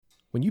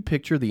When you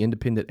picture the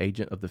independent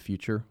agent of the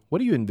future, what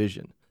do you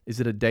envision? Is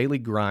it a daily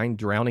grind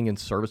drowning in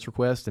service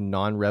requests and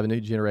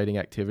non-revenue generating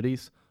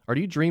activities? Or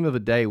do you dream of a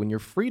day when you're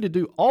free to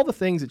do all the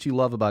things that you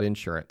love about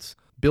insurance,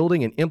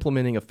 building and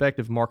implementing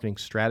effective marketing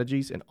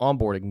strategies and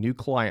onboarding new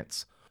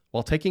clients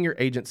while taking your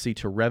agency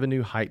to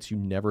revenue heights you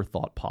never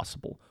thought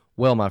possible?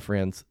 Well, my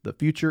friends, the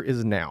future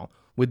is now.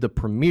 With the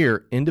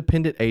premier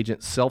independent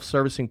agent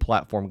self-servicing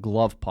platform,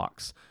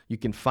 Glovepox, you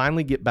can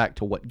finally get back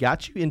to what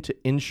got you into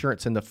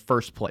insurance in the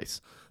first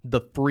place,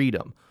 the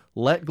freedom.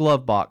 Let the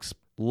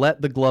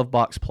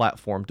Glovepox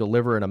platform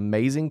deliver an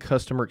amazing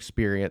customer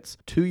experience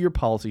to your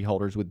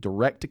policyholders with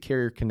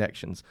direct-to-carrier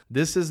connections.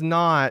 This is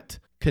not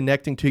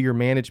connecting to your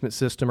management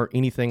system or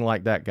anything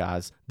like that,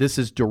 guys. This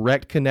is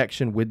direct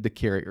connection with the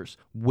carriers.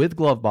 With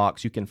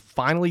Glovepox, you can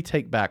finally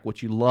take back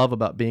what you love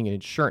about being an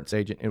insurance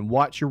agent and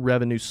watch your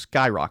revenue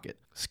skyrocket.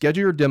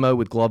 Schedule your demo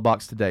with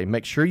Glovepox today.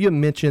 Make sure you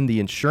mention the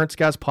Insurance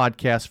Guys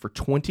podcast for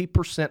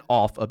 20%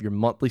 off of your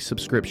monthly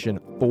subscription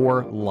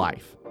for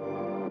life.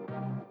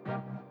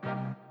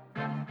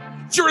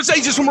 Insurance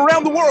agents from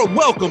around the world,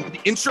 welcome to the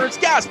Insurance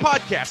Guys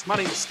podcast. My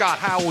name is Scott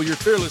Howell, your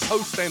fearless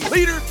host and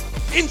leader,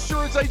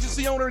 insurance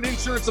agency owner and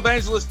insurance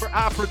evangelist for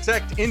I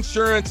Protect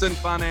Insurance and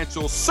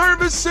Financial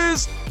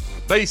Services,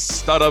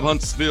 based out of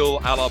Huntsville,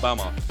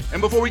 Alabama.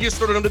 And before we get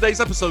started on today's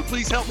episode,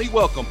 please help me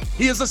welcome.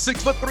 He is a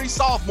 6'3"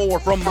 sophomore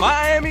from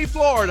Miami,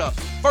 Florida,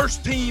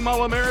 first team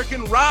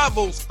All-American,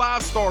 Rivals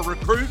 5-star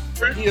recruit.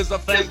 He is a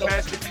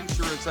fantastic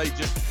insurance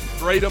agent,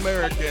 great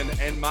American,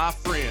 and my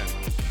friend.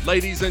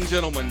 Ladies and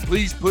gentlemen,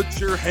 please put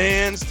your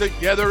hands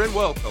together and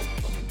welcome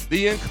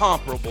the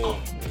incomparable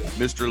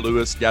Mr.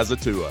 Louis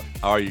Gazatua.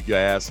 How are you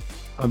guys?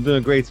 I'm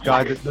doing great,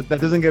 Scott.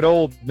 That doesn't get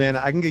old, man.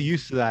 I can get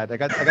used to that. I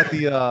got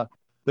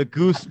the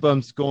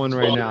goosebumps going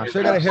right now. I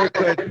should have got a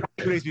haircut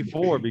 2 days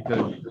before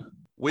because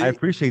I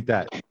appreciate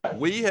that.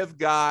 We have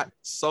got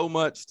so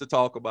much to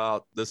talk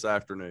about this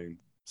afternoon.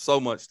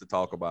 So much to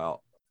talk about.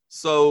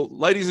 So,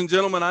 ladies and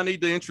gentlemen, I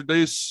need to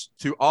introduce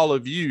to all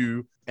of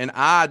you an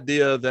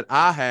idea that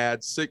I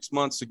had 6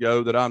 months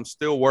ago that I'm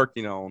still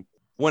working on.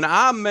 When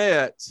I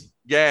met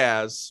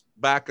Gaz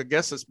back, I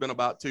guess it's been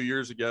about 2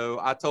 years ago,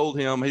 I told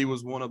him he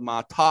was one of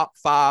my top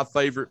 5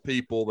 favorite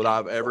people that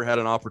I've ever had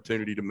an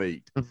opportunity to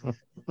meet.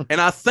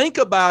 And I think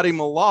about him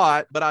a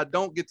lot, but I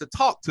don't get to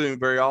talk to him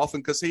very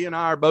often because he and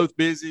I are both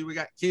busy. We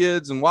got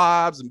kids and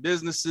wives and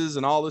businesses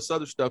and all this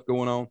other stuff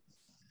going on.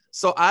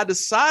 So I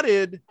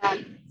decided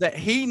that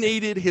he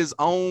needed his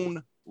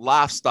own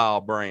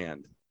lifestyle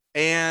brand.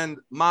 And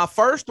my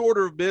first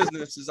order of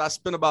business is I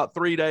spent about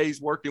 3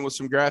 days working with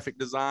some graphic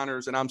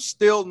designers, and I'm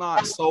still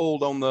not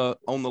sold on the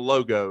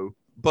logo,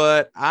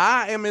 but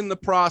I am in the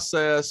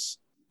process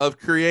of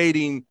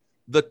creating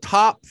the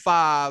top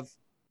 5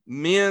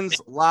 men's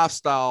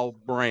lifestyle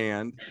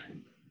brand.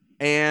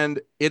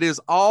 And it is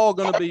all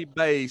going to be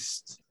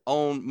based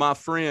on my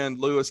friend,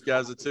 Louis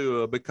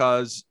Gazatua,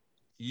 because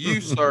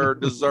you, sir,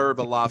 deserve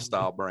a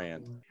lifestyle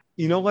brand.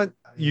 You know what?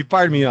 You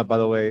fired me up, by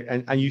the way,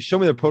 and you showed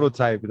me the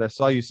prototype because I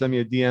saw you send me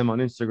a DM on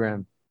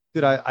Instagram.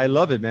 Dude, I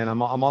love it, man.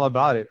 I'm all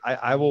about it.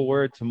 I will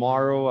wear it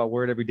tomorrow. I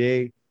wear it every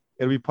day.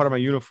 It'll be part of my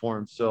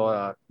uniform.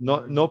 So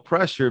no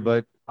pressure,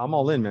 but I'm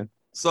all in, man.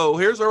 So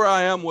here's where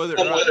I am with it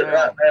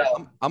right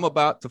now. I'm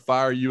about to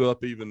fire you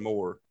up even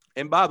more.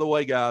 And by the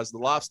way, guys, the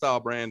lifestyle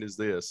brand is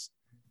this.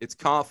 It's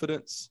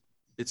confidence.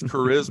 It's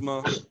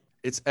charisma.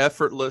 It's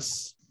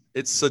effortless.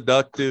 It's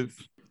seductive.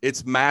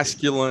 It's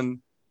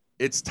masculine.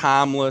 It's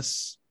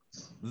timeless.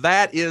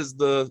 That is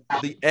the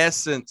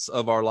essence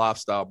of our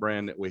lifestyle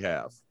brand that we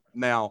have.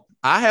 Now,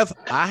 I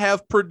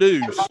have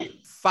produced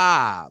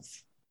 5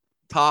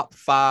 top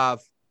 5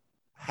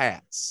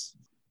 hats.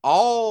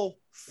 All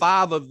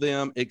 5 of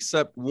them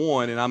except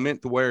one, and I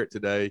meant to wear it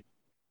today.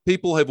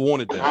 People have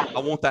wanted them. I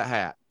want that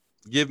hat.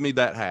 Give me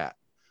that hat.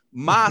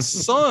 My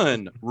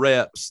son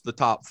reps the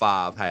top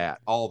 5 hat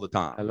all the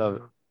time. I love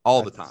it.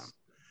 All the time.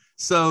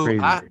 So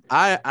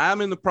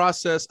I'm in the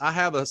process. I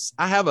have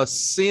a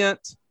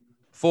scent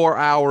for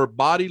our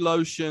body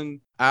lotion,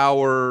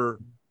 our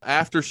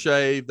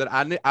aftershave that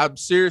I'm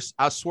serious.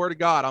 I swear to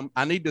God,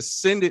 I need to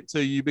send it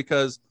to you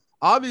because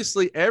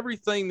obviously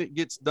everything that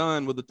gets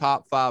done with the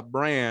top 5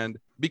 brand,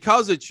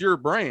 because it's your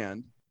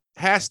brand,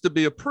 has to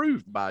be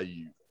approved by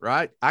you,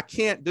 right? I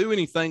can't do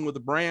anything with the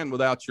brand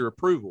without your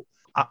approval.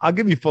 I'll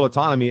give you full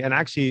autonomy. And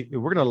actually, if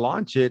we're going to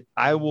launch it,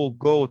 I will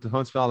go to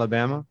Huntsville,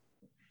 Alabama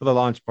for the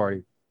launch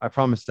party. I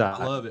promise that.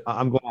 I love it.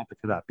 I'm going after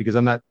for that because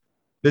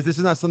this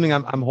is not something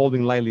I'm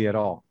holding lightly at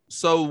all.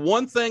 So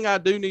one thing I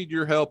do need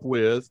your help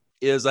with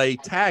is a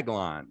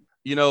tagline.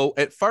 You know,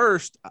 at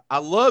first, I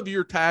love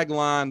your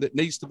tagline that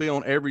needs to be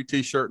on every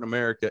T-shirt in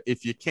America.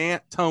 If you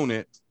can't tone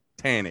it,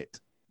 tan it.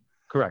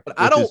 Correct. But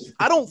I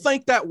don't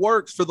think that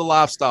works for the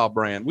lifestyle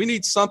brand. We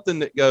need something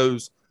that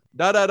goes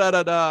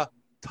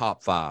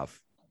top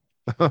 5.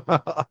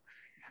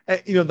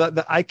 You know,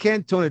 I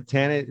can't tone it,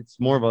 tan it. It's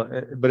more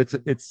of but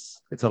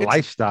it's a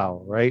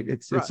lifestyle, right?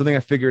 It's something I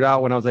figured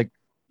out when I was like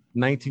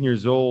 19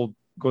 years old,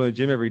 going to the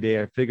gym every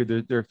day. I figured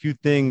there are a few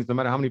things, no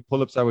matter how many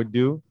pull-ups I would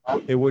do,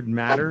 it wouldn't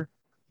matter.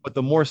 But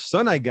the more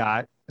sun I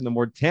got, and the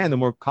more tan, the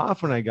more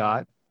confident I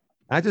got.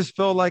 I just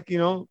felt like,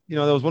 that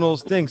was one of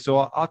those things. So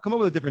I'll come up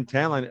with a different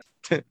tan line.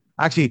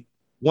 Actually,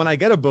 when I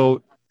get a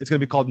boat, it's going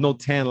to be called No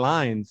Tan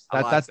Lines.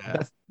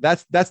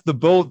 That's the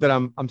boat that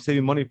I'm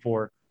saving money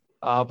for.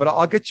 But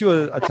I'll get you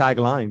a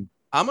tagline.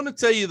 I'm going to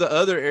tell you the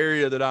other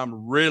area that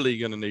I'm really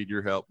going to need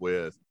your help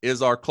with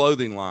is our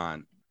clothing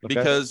line,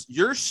 because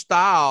your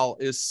style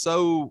is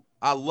so,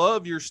 I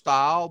love your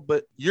style,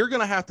 but you're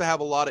going to have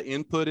a lot of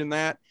input in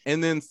that.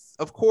 And then,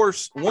 of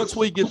course, once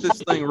we get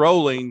this thing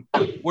rolling,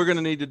 we're going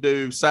to need to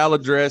do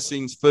salad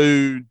dressings,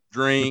 food,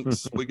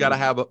 drinks. We've got to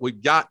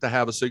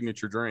have a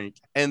signature drink.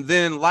 And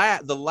then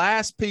the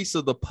last piece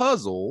of the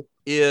puzzle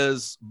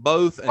is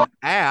both an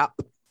app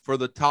for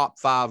the Top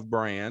 5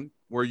 brand,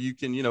 where you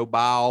can,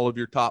 buy all of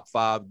your Top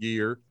 5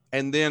 gear,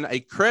 and then a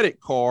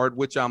credit card,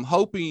 which I'm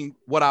hoping,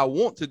 what I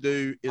want to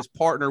do is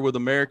partner with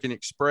American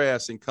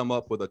Express and come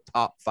up with a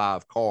Top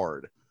 5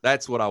 card.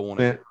 That's what I want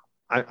to do.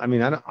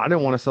 I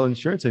don't want to sell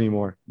insurance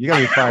anymore. You got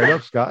to be fired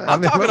up, Scott.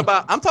 I'm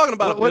talking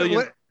about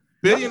a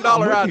billion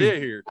dollar idea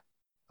here.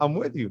 I'm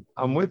with you.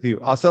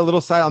 I'll sell a little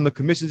side on the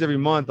commissions every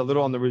month, a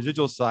little on the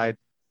residual side.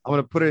 I'm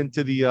going to put it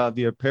into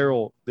the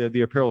apparel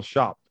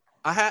shop.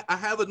 I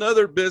have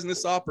another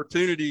business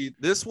opportunity.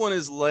 This one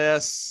is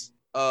less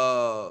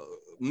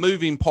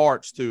moving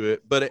parts to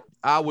it, but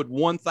I would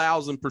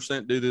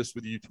 1,000% do this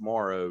with you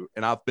tomorrow.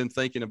 And I've been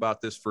thinking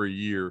about this for a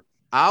year.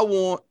 I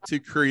want to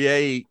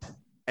create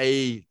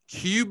a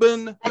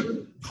Cuban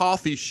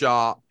coffee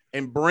shop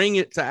and bring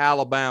it to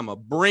Alabama.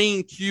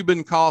 Bring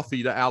Cuban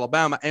coffee to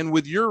Alabama. And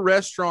with your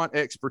restaurant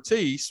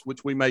expertise,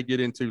 which we may get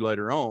into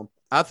later on,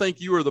 I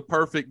think you are the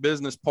perfect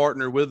business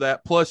partner with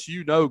that. Plus,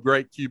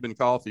 great Cuban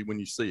coffee when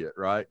you see it,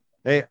 right?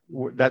 Hey,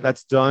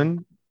 that's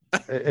done.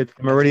 I'm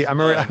already.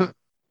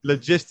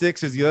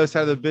 Logistics is the other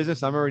side of the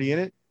business. I'm already in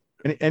it.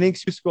 And any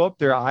excuse to go up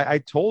there. I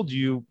told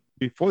you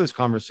before this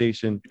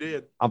conversation. You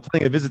did. I'm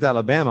planning a visit to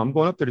Alabama. I'm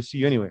going up there to see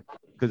you anyway.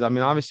 Because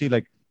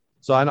obviously,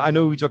 so I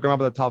know we talked about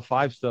the Top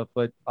 5 stuff,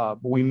 but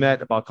we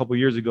met about a couple of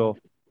years ago.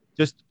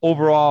 Just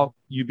overall,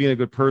 you being a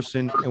good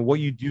person and what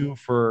you do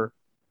for.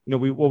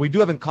 What we do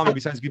have in common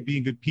besides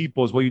being good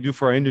people is what you do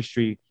for our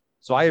industry.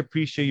 So I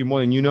appreciate you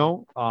more than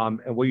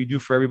and what you do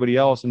for everybody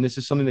else. And this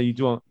is something that you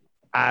do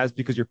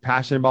because you're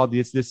passionate about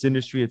this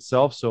industry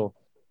itself. So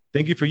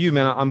thank you for you,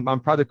 man. I'm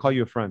proud to call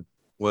you a friend.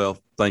 Well,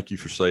 thank you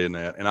for saying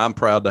that. And I'm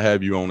proud to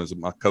have you on as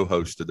my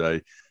co-host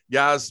today.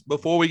 Guys,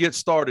 before we get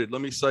started,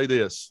 let me say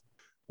this.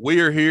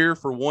 We are here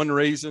for one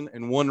reason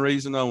and one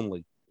reason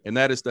only. And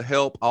that is to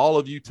help all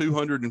of you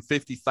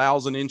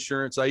 250,000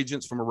 insurance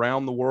agents from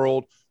around the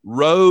world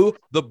row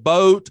the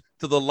boat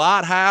to the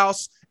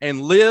lighthouse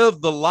and live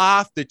the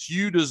life that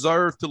you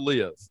deserve to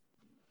live.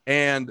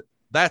 And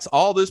that's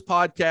all this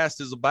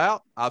podcast is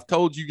about. I've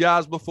told you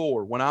guys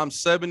before, when I'm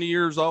 70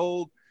 years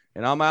old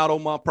and I'm out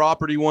on my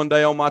property one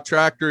day on my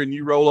tractor and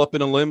you roll up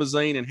in a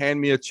limousine and hand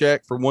me a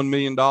check for $1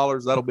 million,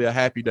 that'll be a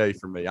happy day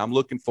for me. I'm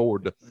looking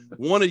forward to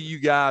one of you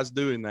guys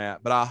doing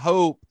that. But I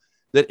hope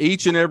that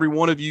each and every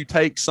one of you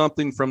take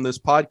something from this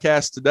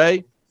podcast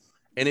today.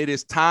 And it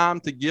is time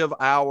to give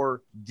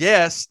our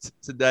guest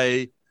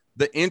today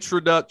the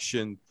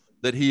introduction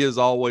that he has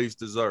always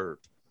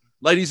deserved.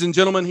 Ladies and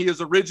gentlemen, he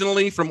is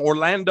originally from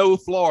Orlando,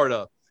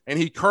 Florida, and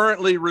he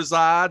currently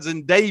resides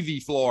in Davie,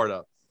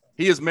 Florida.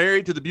 He is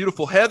married to the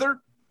beautiful Heather,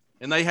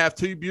 and they have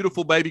 2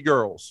 beautiful baby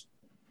girls.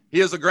 He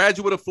is a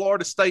graduate of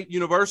Florida State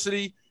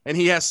University, and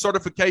he has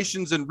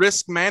certifications in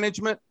risk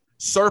management,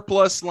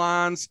 surplus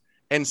lines,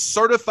 and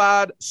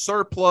certified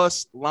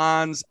surplus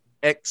lines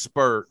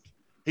expert.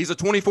 He's a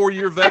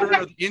 24-year veteran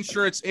of the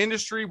insurance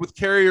industry with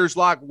carriers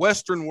like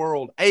Western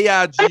World,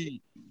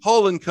 AIG,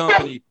 Hull &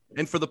 Company,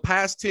 and for the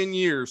past 10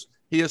 years,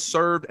 he has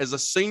served as a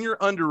senior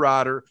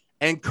underwriter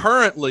and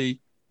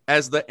currently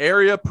as the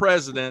area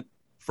president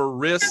for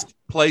risk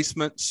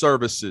placement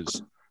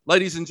services.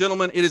 Ladies and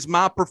gentlemen, it is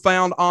my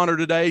profound honor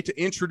today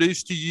to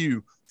introduce to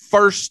you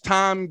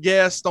first-time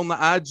guest on the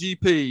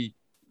IGP,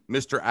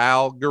 Mr.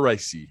 Al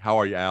Geraci. How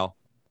are you, Al?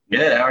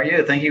 Good. How are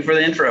you? Thank you for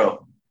the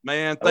intro.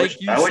 Man,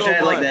 thank you so much. I wish I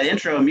had like that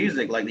intro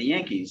music, like the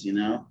Yankees,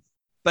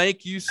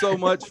 Thank you so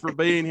much for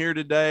being here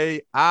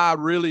today. I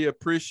really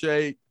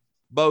appreciate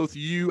both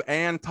you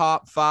and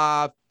Top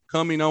 5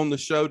 coming on the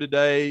show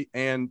today.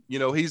 And,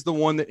 he's the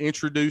one that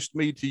introduced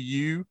me to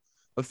you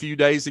a few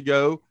days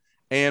ago.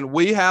 And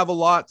we have a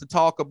lot to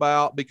talk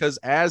about because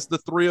as the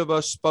 3 of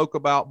us spoke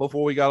about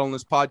before we got on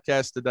this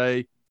podcast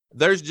today,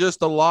 there's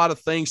just a lot of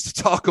things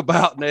to talk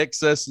about in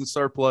excess and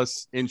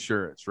surplus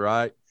insurance,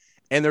 right?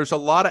 And there's a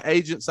lot of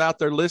agents out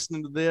there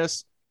listening to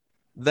this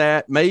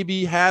that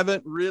maybe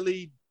haven't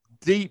really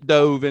deep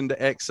dove into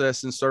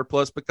excess and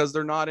surplus because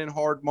they're not in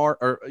hard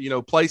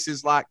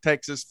places like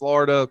Texas,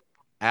 Florida,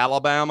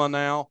 Alabama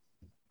now,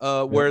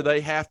 where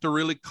they have to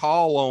really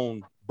call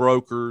on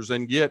brokers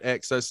and get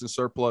excess and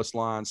surplus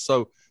lines.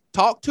 So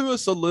talk to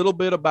us a little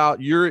bit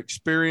about your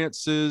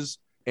experiences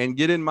and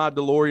get in my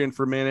DeLorean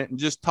for a minute and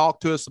just talk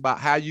to us about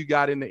how you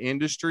got in the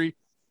industry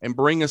and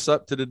bring us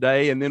up to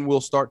today. And then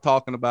we'll start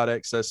talking about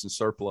excess and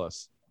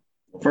surplus.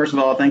 First of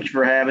all, thank you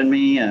for having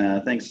me.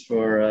 Thanks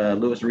for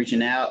Lewis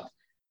reaching out.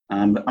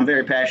 I'm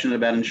very passionate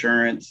about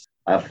insurance.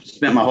 I've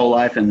spent my whole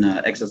life in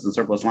the excess and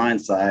surplus line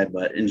side,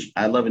 but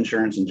I love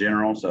insurance in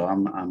general. So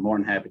I'm more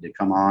than happy to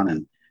come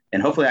on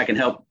and hopefully I can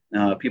help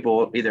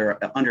people either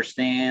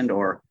understand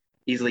or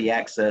easily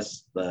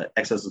access the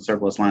excess and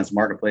surplus lines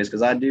marketplace,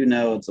 because I do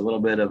know it's a little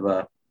bit of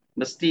a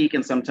mystique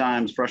and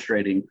sometimes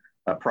frustrating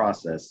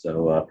process.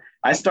 So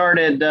I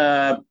started.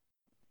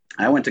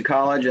 I went to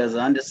college as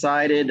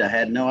undecided. I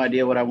had no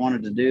idea what I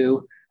wanted to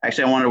do.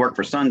 Actually, I wanted to work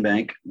for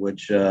Sunbank,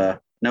 which no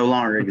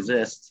longer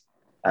exists.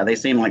 They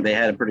seemed like they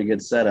had a pretty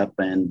good setup,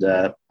 and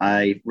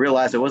I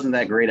realized I wasn't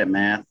that great at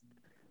math.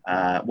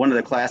 One of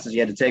the classes you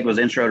had to take was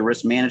Intro to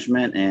Risk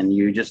Management, and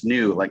you just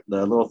knew, like,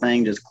 the little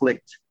thing just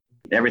clicked.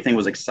 Everything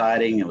was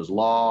exciting. It was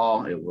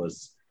law, it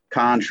was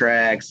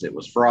contracts, it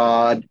was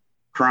fraud,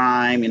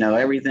 crime,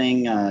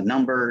 everything,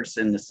 numbers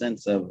in the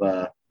sense of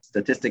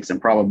statistics and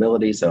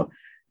probability. So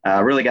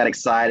I really got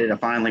excited. I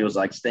finally was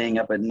like staying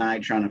up at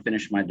night trying to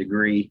finish my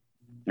degree.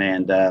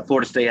 And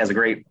Florida State has a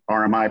great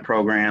RMI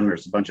program.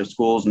 There's a bunch of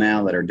schools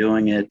now that are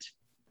doing it.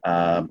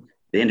 The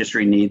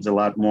industry needs a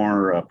lot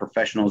more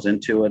professionals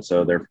into it,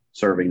 so they're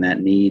serving that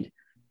need.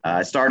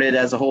 I started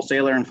as a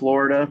wholesaler in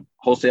Florida.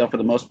 Wholesale, for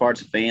the most part,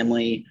 is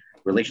family,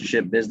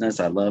 relationship business.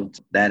 I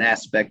loved that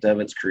aspect of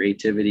its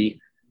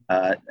creativity.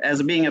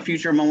 As being a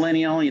future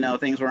millennial,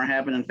 things weren't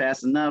happening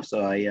fast enough,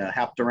 so I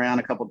hopped around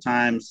a couple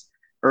times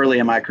early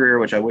in my career,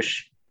 which I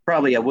wish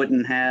probably I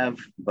wouldn't have,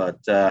 but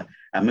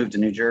I moved to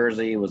New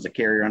Jersey, was a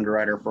carrier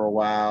underwriter for a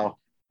while.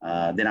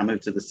 Then I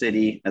moved to the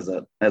city as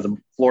a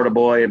Florida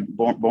boy,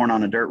 born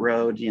on a dirt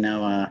road.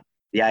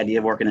 The idea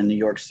of working in New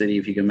York City,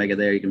 if you can make it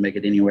there, you can make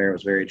it anywhere,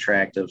 was very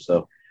attractive.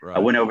 So right. I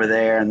went over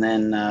there, and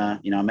then, I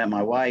met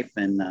my wife,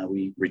 and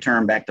we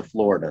returned back to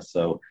Florida.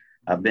 So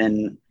I've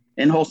been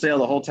in wholesale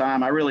the whole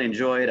time. I really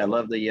enjoy it. I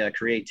love the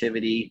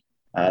creativity,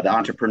 the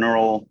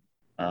entrepreneurial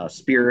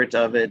spirit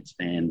of it.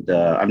 And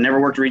I've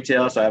never worked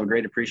retail, so I have a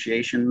great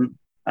appreciation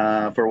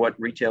for what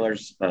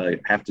retailers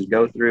have to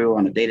go through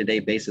on a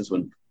day-to-day basis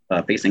when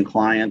facing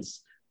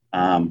clients.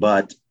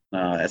 But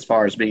as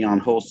far as being on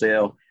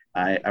wholesale,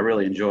 I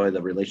really enjoy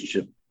the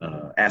relationship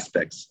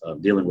aspects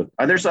of dealing with.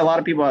 There's a lot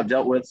of people I've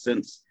dealt with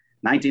since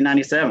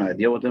 1997. I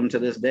deal with them to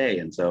this day.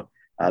 And so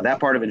that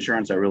part of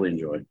insurance I really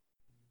enjoy.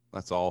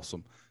 That's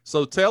awesome.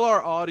 So tell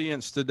our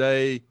audience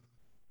today,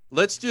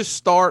 let's just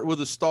start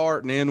with a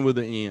start and end with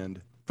an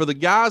end. For the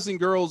guys and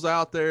girls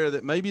out there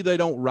that maybe they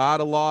don't ride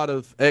a lot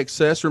of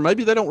excess, or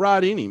maybe they don't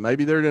ride any,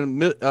 maybe they're in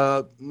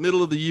the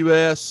middle of the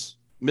U.S.,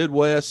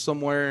 Midwest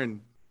somewhere,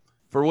 and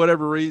for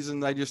whatever reason,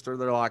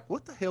 they're like,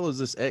 what the hell is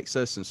this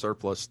excess and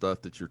surplus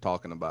stuff that you're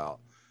talking about?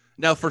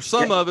 Now, for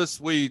some of us,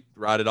 we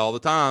ride it all the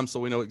time, so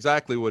we know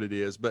exactly what it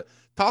is. But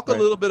talk a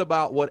little bit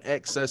about what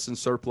excess and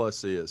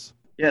surplus is.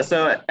 Yeah,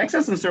 so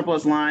excess and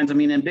surplus lines,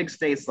 in big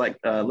states like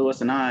Lewis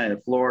and I,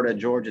 Florida,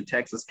 Georgia,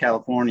 Texas,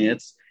 California,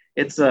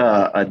 it's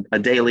a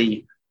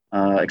daily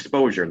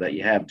exposure that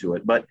you have to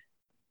it. But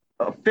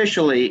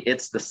officially,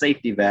 it's the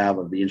safety valve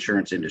of the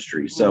insurance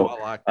industry. So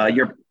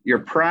your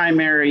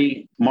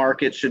primary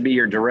market should be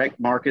your direct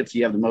markets.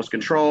 You have the most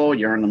control,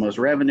 you earn the most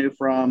revenue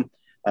from.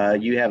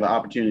 You have an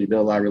opportunity to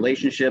build a lot of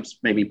relationships,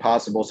 maybe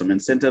possible some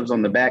incentives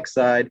on the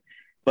backside.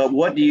 But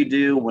what do you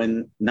do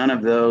when none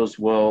of those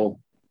will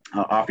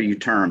offer you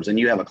terms and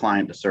you have a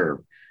client to serve?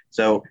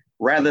 So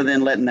rather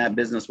than letting that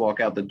business walk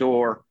out the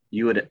door,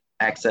 you would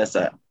access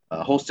a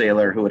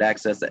wholesaler who would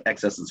access the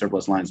excess and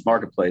surplus lines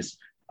marketplace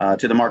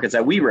to the markets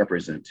that we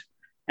represent.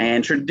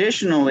 And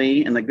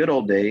traditionally, in the good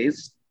old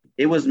days,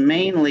 it was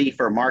mainly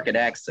for market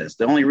access.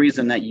 The only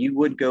reason that you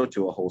would go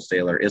to a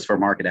wholesaler is for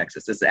market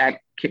access. It's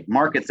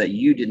markets that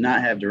you did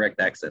not have direct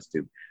access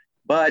to.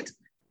 But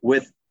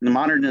with the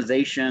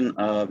modernization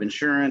of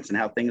insurance and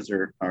how things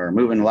are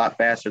moving a lot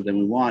faster than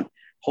we want,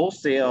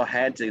 wholesale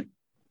had to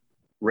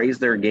raise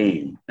their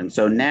game. And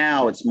so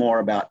now it's more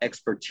about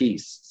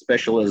expertise,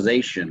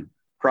 specialization,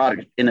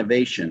 product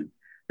innovation.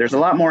 There's a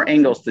lot more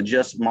angles to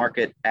just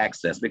market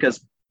access,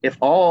 because if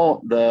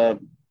all the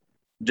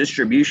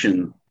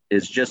distribution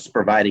is just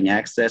providing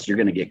access, you're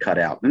going to get cut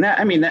out.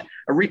 And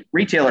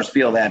retailers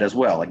feel that as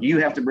well. Like, you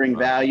have to bring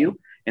value.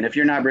 And if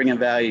you're not bringing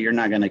value, you're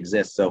not going to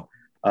exist. So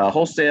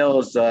wholesale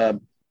is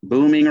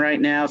booming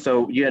right now.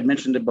 So you had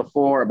mentioned it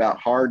before about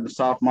hard and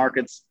soft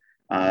markets.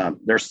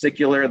 They're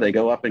secular. They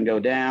go up and go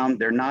down.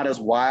 They're not as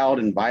wild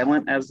and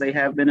violent as they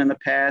have been in the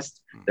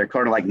past. They're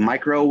kind of like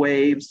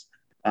microwaves.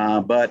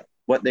 But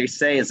what they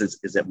say is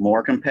it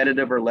more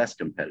competitive or less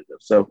competitive?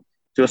 So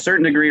to a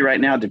certain degree right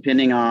now,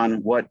 depending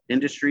on what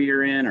industry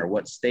you're in or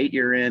what state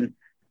you're in,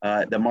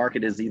 the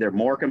market is either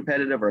more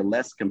competitive or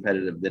less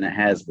competitive than it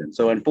has been.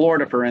 So in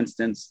Florida, for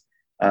instance,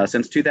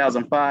 since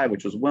 2005,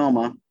 which was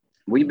Wilma,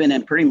 we've been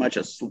in pretty much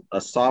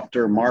a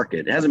softer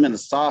market. It hasn't been a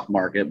soft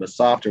market, but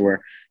softer,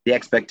 where the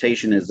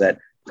expectation is that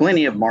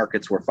plenty of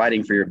markets were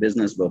fighting for your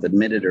business, both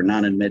admitted or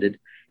non-admitted,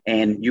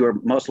 and you are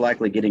most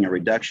likely getting a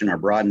reduction or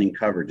broadening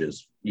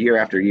coverages year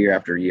after year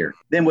after year.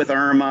 Then with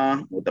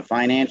Irma, with the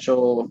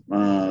financial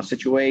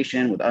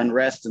situation, with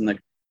unrest in the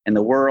in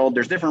the world.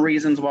 There's different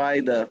reasons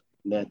why the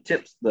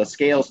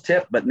scales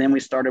tip, but then we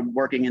started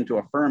working into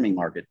a firming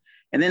market.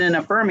 And then in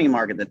a firming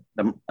market,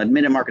 the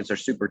admitted markets are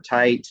super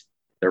tight.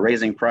 They're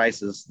raising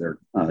prices. They're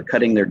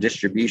cutting their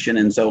distribution.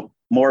 And so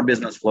more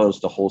business flows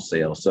to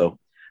wholesale. So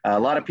a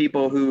lot of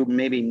people who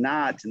maybe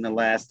not in the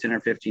last 10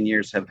 or 15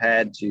 years have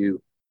had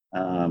to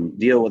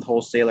deal with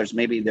wholesalers.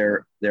 Maybe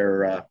their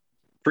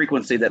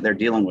frequency that they're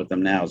dealing with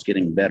them now is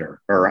getting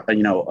better or,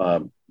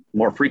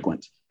 more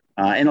frequent.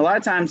 And a lot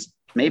of times,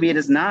 maybe it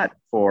is not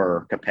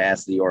for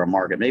capacity or a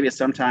market. Maybe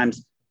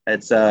sometimes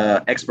it's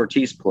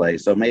expertise play.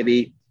 So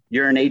maybe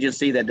you're an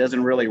agency that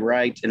doesn't really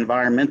write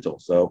environmental.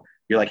 So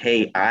you're like,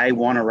 hey, I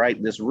want to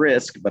write this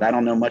risk, but I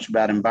don't know much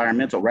about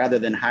environmental. Rather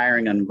than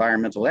hiring an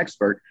environmental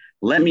expert,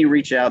 let me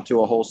reach out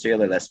to a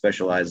wholesaler that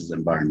specializes in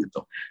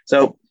environmental.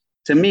 So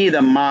to me,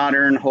 the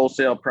modern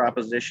wholesale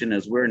proposition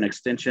is we're an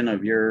extension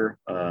of your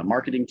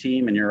marketing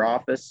team in your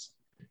office.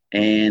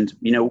 And,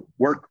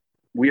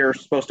 we are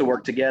supposed to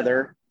work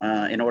together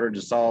in order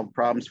to solve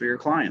problems for your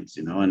clients,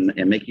 and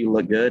make you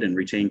look good and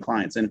retain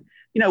clients. And,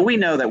 we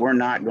know that we're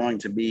not going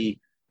to be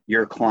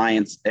your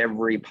clients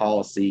every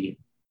policy.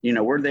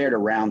 We're there to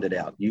round it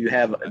out. You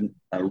have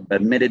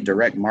admitted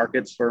direct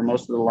markets for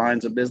most of the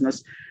lines of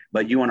business,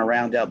 but you want to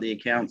round out the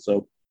account.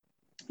 So,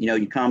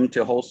 you come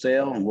to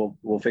wholesale and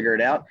we'll figure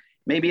it out.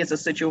 Maybe it's a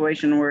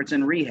situation where it's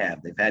in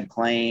rehab. They've had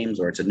claims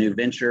or it's a new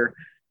venture.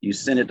 You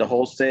send it to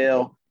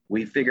wholesale.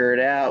 We figure it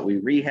out. We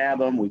rehab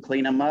them. We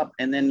clean them up.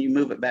 And then you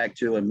move it back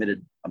to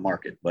admitted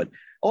market. But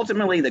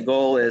ultimately, the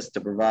goal is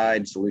to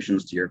provide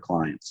solutions to your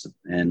clients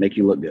and make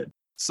you look good.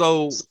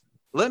 So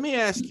let me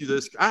ask you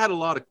this. I had a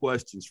lot of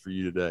questions for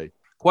you today.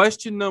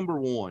 Question number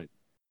one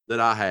that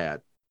I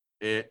had,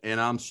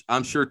 and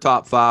I'm sure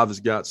Top 5 has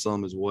got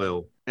some as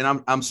well.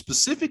 And I'm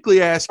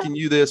specifically asking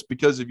you this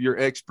because of your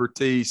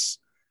expertise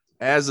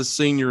as a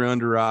senior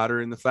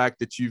underwriter and the fact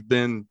that you've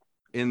been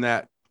in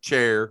that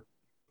chair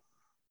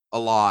a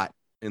lot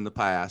in the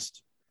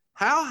past.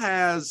 How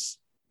has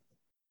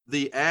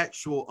the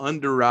actual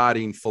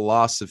underwriting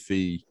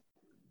philosophy,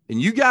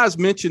 and you guys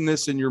mentioned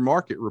this in your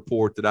market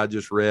report that I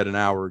just read an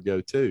hour ago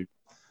too,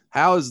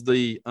 how has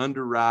the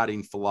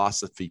underwriting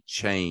philosophy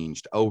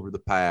changed over the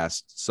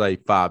past, say,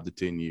 5 to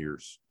 10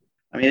 years?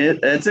 I mean,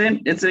 it's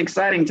an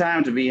exciting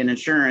time to be in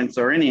insurance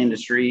or any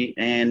industry.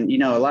 And,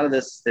 a lot of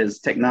this is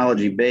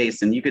technology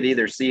based, and you could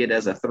either see it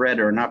as a threat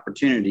or an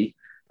opportunity.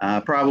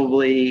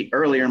 Probably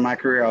earlier in my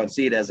career, I would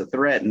see it as a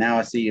threat. Now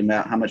I see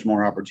about how much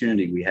more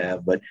opportunity we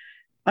have. But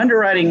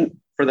underwriting,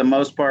 for the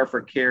most part, for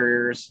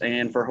carriers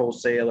and for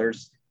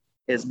wholesalers,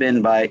 has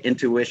been by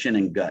intuition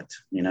and gut,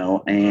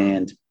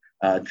 and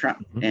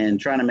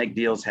trying to make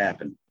deals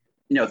happen,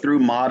 through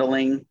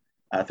modeling,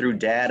 through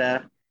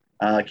data.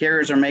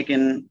 Carriers are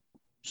making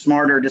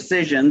smarter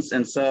decisions.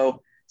 And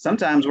so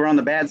sometimes we're on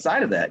the bad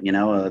side of that,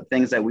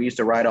 things that we used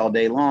to write all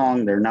day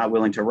long, they're not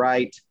willing to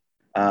write.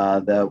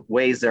 The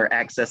ways they're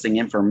accessing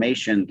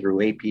information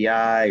through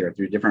API or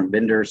through different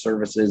vendor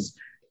services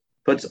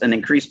puts an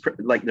increased,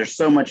 there's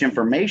so much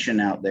information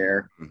out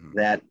there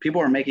that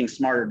people are making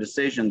smarter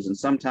decisions. And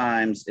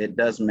sometimes it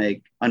does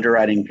make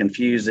underwriting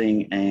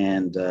confusing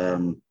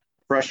and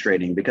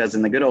frustrating, because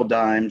in the good old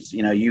times,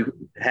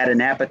 you had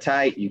an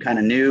appetite, you kind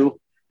of knew,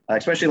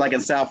 especially like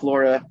in South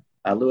Florida,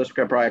 Lewis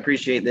could probably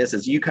appreciate this,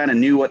 is you kind of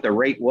knew what the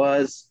rate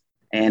was.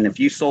 And if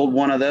you sold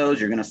one of those,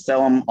 you're going to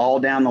sell them all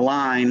down the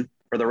line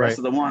for the rest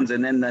of the ones.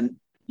 And then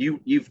you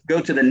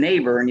go to the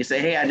neighbor and you say,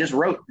 hey, I just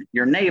wrote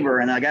your neighbor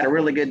and I got a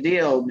really good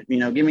deal,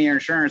 give me your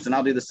insurance and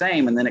I'll do the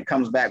same. And then it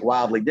comes back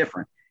wildly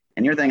different.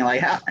 And you're thinking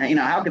like,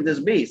 how could this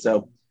be?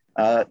 So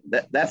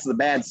that's the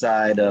bad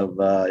side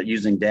of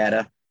using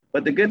data.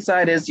 But the good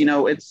side is,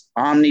 it's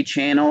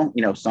omni-channel.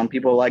 Some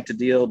people like to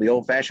deal the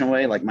old fashioned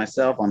way, like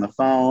myself, on the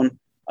phone.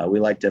 We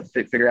like to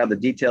figure out the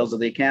details of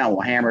the account.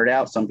 We'll hammer it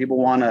out. Some people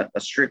want a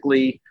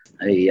strictly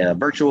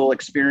virtual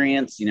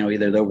experience,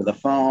 either over the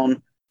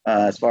phone,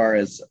 as far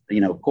as,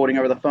 quoting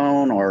over the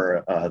phone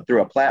or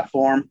through a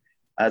platform.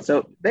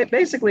 So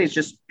basically, it's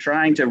just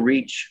trying to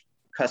reach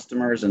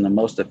customers in the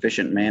most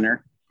efficient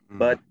manner,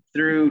 but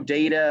through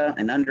data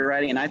and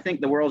underwriting. And I think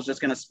the world's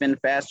just going to spin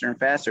faster and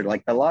faster.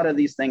 Like, a lot of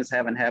these things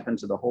haven't happened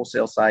to the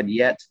wholesale side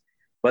yet.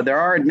 But there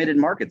are admitted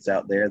markets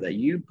out there that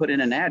you put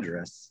in an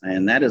address,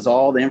 and that is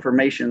all the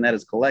information that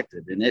is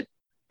collected. And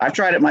I've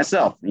tried it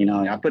myself.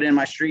 I put in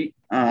my street,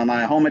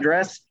 my home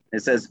address.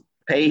 It says,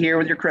 pay here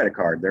with your credit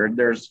card.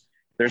 There's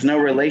no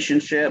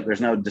relationship. There's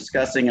no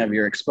discussing of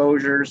your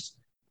exposures.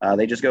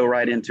 They just go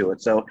right into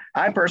it. So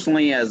I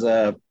personally, as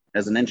an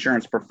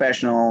insurance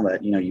professional,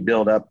 that, you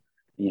build up,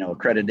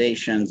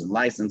 accreditations and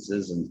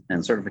licenses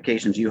and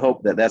certifications, you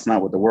hope that that's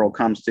not what the world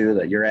comes to,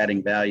 that you're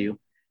adding value,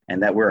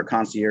 and that we're a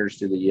concierge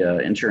to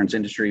the insurance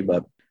industry.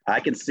 But I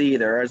can see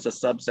there is a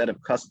subset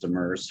of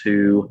customers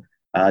who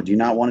do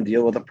not want to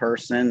deal with a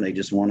person. They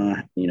just want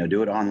to,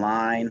 do it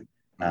online.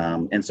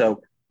 And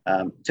so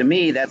to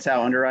me, that's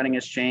how underwriting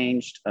has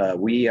changed.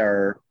 We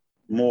are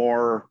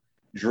more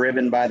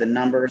driven by the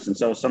numbers. And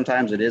so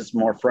sometimes it is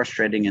more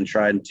frustrating in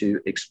trying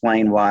to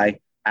explain why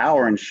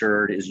our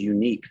insured is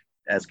unique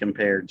as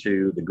compared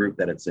to the group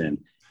that it's in.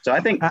 So I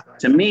think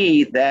to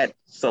me, that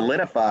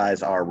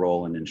solidifies our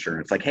role in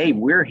insurance. Like, hey,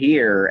 we're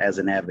here as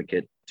an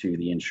advocate to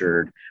the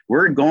insured.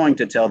 We're going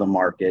to tell the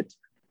market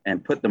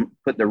and put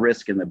the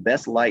risk in the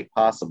best light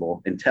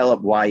possible and tell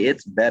it why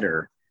it's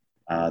better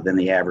than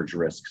the average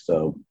risk.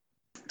 So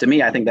to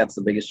me, I think that's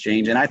the biggest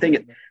change. And I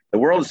think the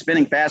world is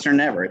spinning faster than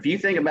ever. If you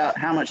think about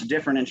how much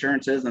different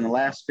insurance is in the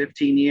last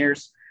 15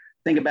 years,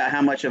 think about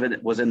how much of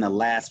it was in the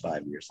last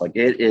 5 years. Like,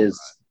 it is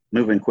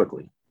moving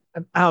quickly.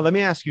 Al, let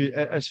me ask you,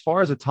 as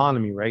far as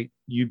autonomy, right?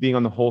 You being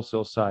on the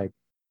wholesale side,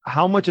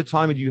 how much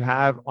autonomy do you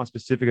have on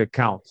specific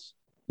accounts?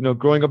 You know,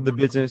 growing up in the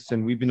business,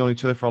 and we've been knowing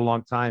each other for a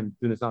long time,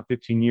 doing this now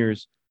 15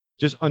 years,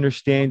 just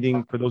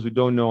understanding, for those who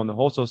don't know, on the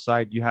wholesale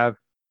side, you have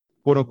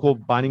quote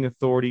unquote binding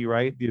authority,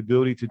 right? The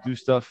ability to do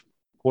stuff,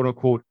 quote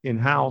unquote,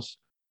 in-house,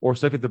 or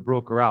stuff at the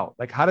broker out.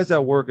 Like, how does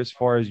that work as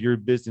far as your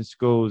business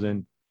goes?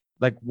 And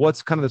like,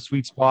 what's kind of the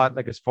sweet spot,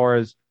 like as far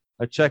as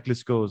a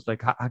checklist goes?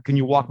 Like, how can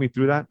you walk me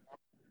through that?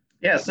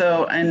 Yeah.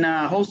 So in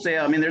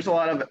wholesale, I mean, there's a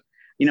lot of,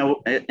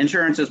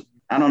 insurance is,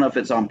 I don't know if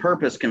it's on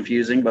purpose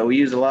confusing, but we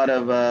use a lot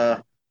of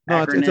no,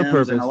 acronyms it's on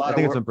purpose. and a lot I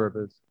think it's on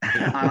purpose.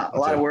 a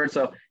lot of words.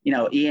 So,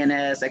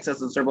 ENS,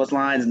 excess and surplus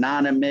lines,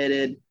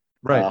 non-admitted,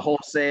 Right.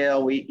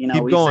 Wholesale. We Keep say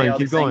going, all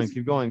keep these going, things.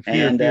 keep going.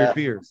 And,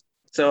 Fear.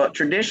 So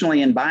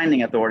traditionally in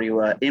binding authority,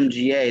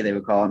 MGA, they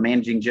would call it,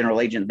 managing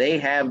general agent, they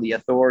have the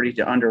authority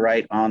to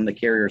underwrite on the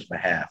carrier's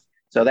behalf.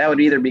 So that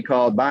would either be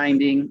called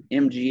binding,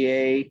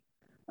 MGA,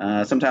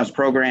 sometimes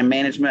program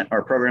management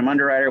or program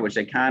underwriter, which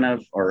they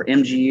or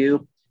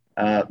MGU.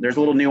 There's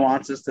little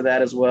nuances to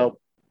that as well,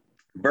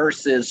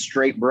 versus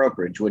straight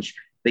brokerage, which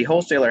the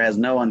wholesaler has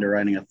no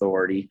underwriting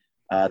authority.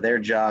 Their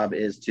job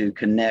is to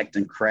connect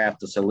and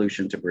craft a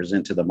solution to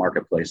present to the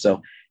marketplace.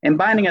 So in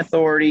binding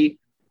authority,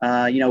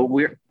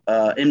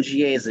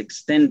 MGA is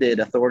extended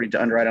authority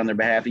to underwrite on their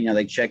behalf.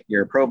 They check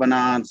your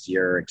provenance,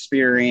 your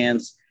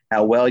experience,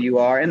 how well you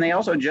are, and they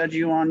also judge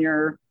you on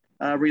your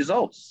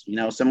results,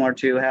 similar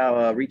to how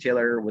a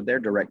retailer with their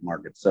direct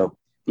market. So,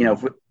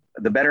 if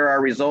the better our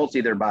results,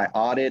 either by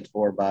audit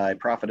or by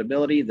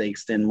profitability, they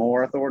extend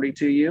more authority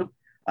to you.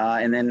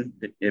 And then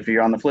if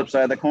you're on the flip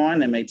side of the coin,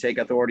 they may take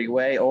authority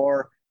away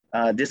or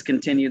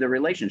discontinue the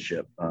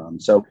relationship.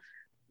 So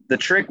the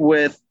trick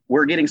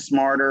we're getting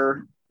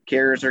smarter,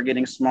 carriers are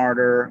getting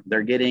smarter.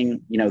 They're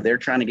getting, they're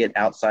trying to get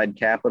outside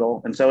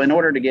capital. And so in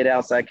order to get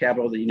outside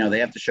capital, they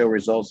have to show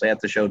results, they have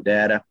to show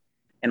data.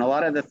 And a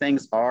lot of the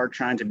things are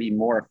trying to be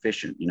more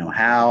efficient.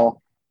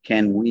 How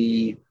can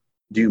we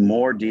do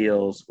more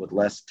deals with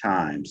less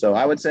time? So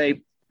I would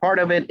say part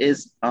of it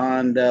is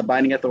on the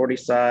binding authority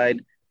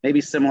side, maybe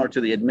similar to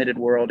the admitted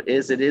world,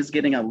 it is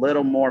getting a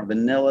little more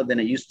vanilla than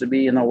it used to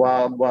be in the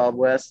wild, wild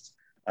west,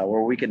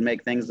 where we could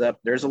make things up.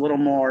 There's a little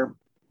more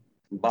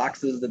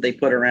boxes that they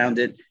put around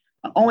it,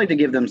 only to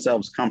give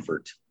themselves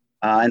comfort.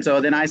 And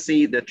so then I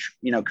see the,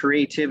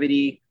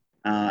 creativity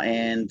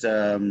and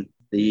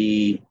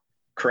the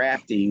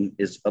crafting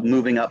is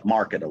moving up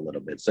market a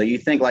little bit. So you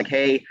think like,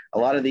 hey, a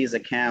lot of these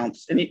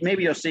accounts, and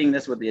maybe you're seeing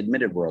this with the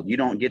admitted world, you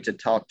don't get to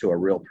talk to a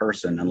real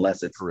person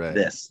unless it's Correct.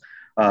 This.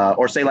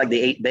 Or say like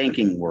the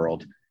banking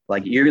world,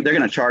 like they're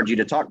going to charge you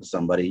to talk to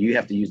somebody. You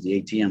have to use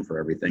the ATM for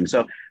everything.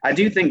 So I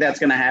do think that's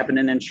going to happen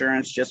in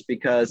insurance, just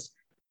because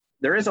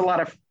there is a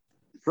lot of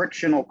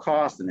frictional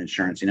cost in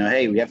insurance.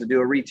 Hey, we have to do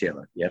a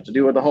retailer, you have to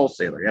do with a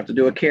wholesaler, you have to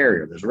do a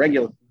carrier. There's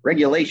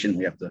regulation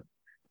we have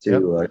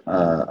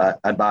to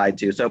abide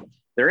to. So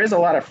there is a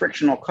lot of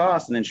frictional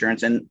cost in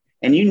insurance, and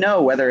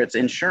whether it's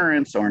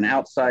insurance or an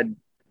outside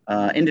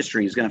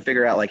industry is going to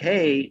figure out like,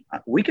 hey,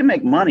 we can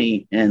make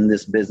money in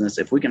this business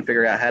if we can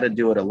figure out how to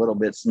do it a little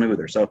bit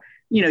smoother. So,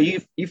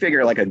 you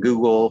figure like a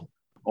Google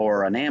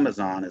or an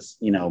Amazon is,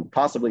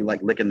 possibly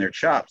like licking their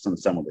chops on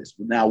some of this.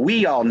 Now,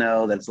 we all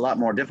know that it's a lot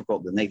more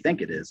difficult than they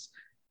think it is.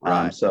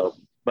 Right.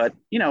 But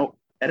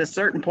at a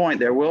certain point,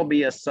 there will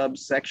be a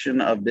subsection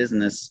of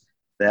business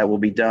that will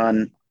be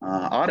done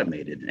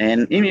automated.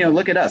 And,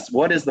 look at us.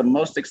 What is the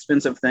most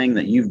expensive thing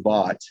that you've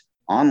bought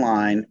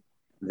online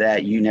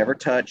that you never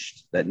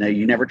touched, that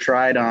you never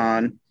tried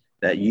on,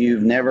 that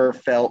you've never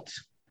felt?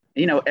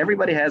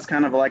 Everybody has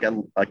kind of like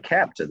a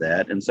cap to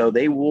that. And so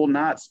they will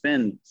not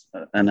spend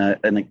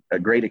a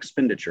great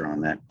expenditure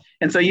on that.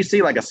 And so you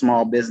see like a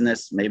small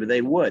business, maybe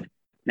they would.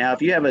 Now,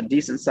 if you have a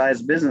decent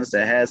sized business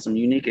that has some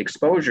unique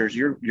exposures,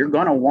 you're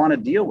going to want to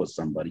deal with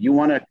somebody. You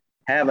want to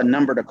have a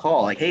number to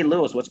call, like, hey,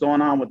 Lewis, what's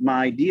going on with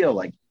my deal?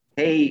 Like,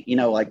 hey,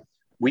 like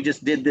we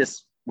just did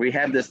this. We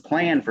have this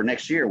plan for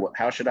next year.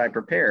 How should I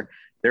prepare?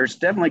 There's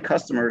definitely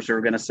customers who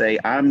are going to say,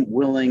 I'm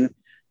willing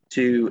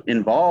to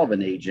involve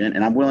an agent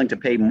and I'm willing to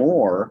pay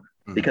more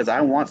because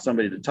I want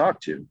somebody to talk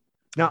to.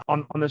 Now,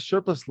 on the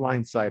surplus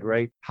line side,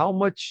 right? How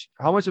much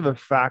of a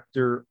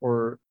factor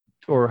or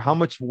how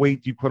much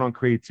weight do you put on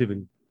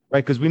creativity,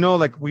 right? Because we know,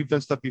 like, we've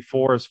done stuff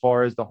before as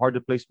far as the hard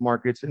to place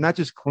markets, and not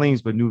just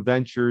claims, but new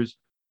ventures.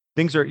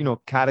 Things are,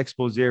 cat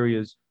exposed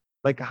areas.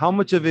 Like, how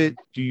much of it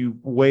do you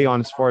weigh on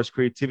as far as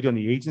creativity on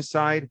the agent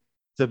side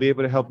to be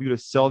able to help you to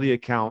sell the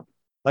account?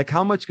 Like,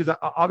 how much? Because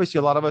obviously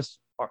a lot of us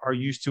are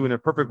used to in a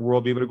perfect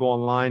world, be able to go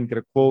online, get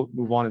a quote,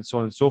 move on, and so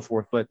on and so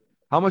forth. But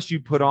how much do you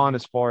put on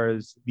as far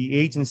as the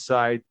agent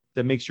side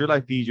that makes your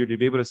life easier to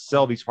be able to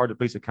sell these hard to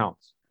place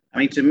accounts? I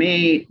mean, to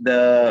me,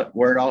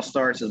 where it all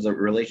starts is a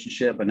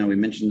relationship. I know we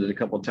mentioned it a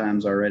couple of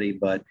times already,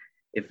 but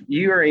if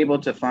you are able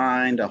to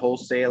find a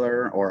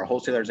wholesaler, or a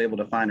wholesaler is able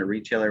to find a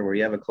retailer where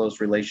you have a close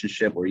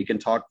relationship, where you can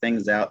talk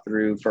things out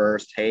through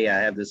first, hey, I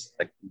have this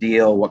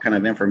deal. What kind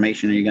of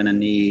information are you going to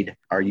need?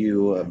 Are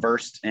you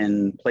versed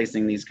in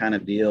placing these kind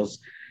of deals?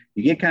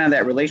 You get kind of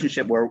that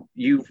relationship where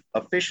you've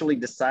officially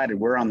decided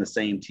we're on the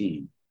same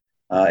team.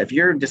 If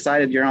you're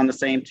decided you're on the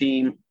same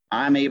team,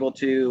 I'm able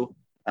to,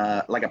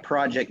 like a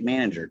project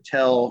manager,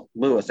 tell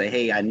Lewis, say,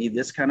 hey, I need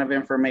this kind of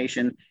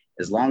information.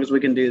 As long as we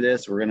can do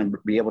this, we're going to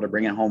be able to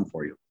bring it home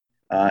for you.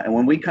 And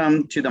when we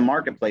come to the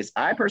marketplace,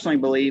 I personally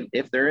believe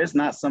if there is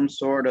not some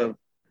sort of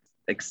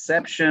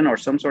exception or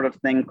some sort of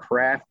thing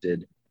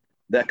crafted,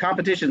 the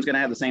competition is going to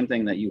have the same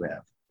thing that you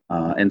have.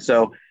 And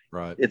so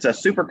It's a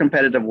super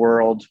competitive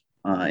world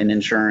in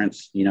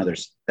insurance. You know,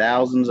 there's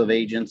thousands of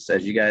agents,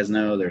 as you guys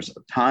know, there's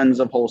tons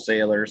of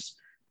wholesalers.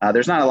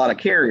 There's not a lot of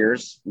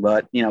carriers,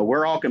 but, you know,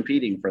 we're all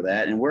competing for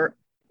that, and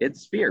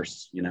it's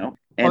fierce, you know?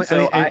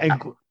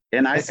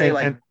 And I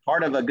say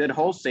part of a good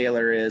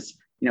wholesaler is,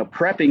 you know,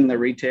 prepping the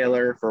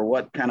retailer for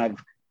what kind of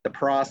the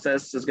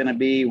process is going to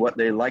be, what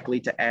they're likely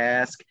to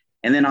ask.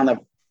 And then on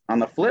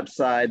the flip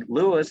side,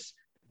 Lewis,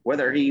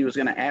 whether he was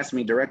going to ask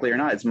me directly or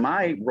not, it's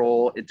my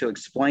role to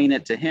explain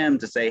it to him,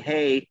 to say,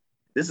 hey,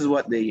 this is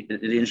what the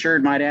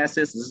insured might ask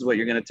this. This is what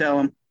you're going to tell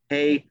them.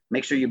 Hey,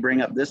 make sure you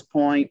bring up this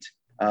point.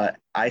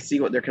 I see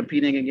what they're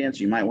competing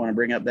against. You might want to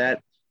bring up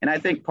that. And I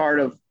think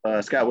part of,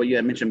 Scott, what you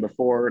had mentioned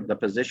before, the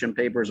position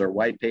papers or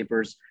white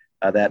papers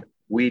that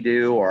we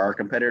do or our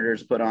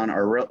competitors put on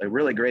are a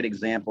really great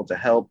example to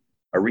help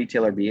a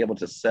retailer be able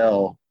to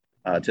sell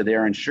to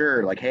their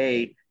insured, like,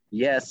 hey,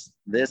 yes,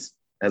 this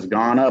has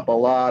gone up a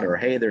lot, or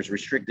hey, there's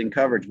restricting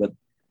coverage, but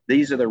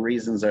these are the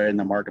reasons that are in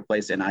the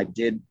marketplace, and I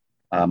did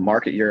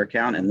market your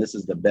account, and this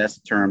is the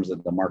best terms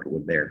that the market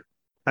would bear.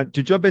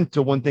 To jump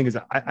into one thing is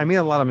I made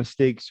a lot of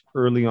mistakes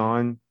early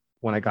on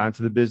when I got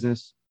into the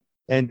business.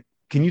 And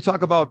can you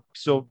talk about,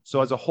 so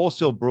as a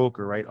wholesale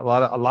broker, right? A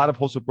lot of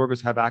wholesale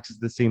brokers have access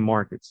to the same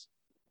markets.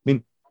 I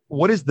mean,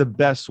 what is the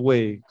best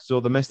way? So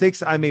the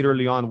mistakes I made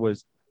early on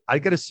was I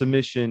get a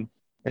submission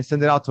and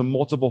send it out to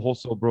multiple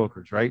wholesale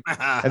brokers, right?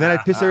 And then I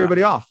piss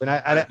everybody off. And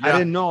I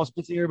didn't know I was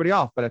pissing everybody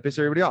off, but I pissed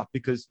everybody off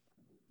because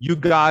you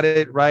got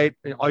it, right?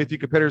 And all your three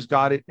competitors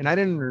got it. And I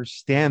didn't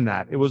understand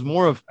that. It was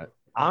more of,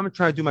 I'm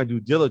trying to do my due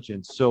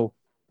diligence. So,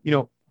 you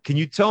know, can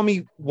you tell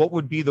me what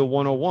would be the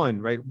 101,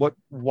 right?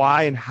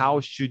 Why and how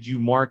should you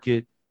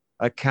market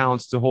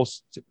accounts to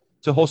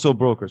wholesale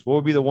brokers? What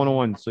would be the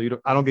 101? So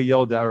I don't get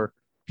yelled at, or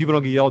people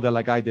don't get yelled at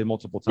like I did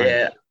multiple times.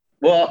 Yeah.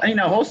 Well, you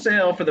know,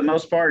 wholesale for the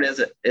most part is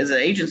an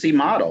agency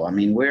model. I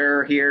mean,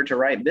 we're here to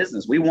write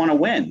business. We want to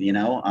win, you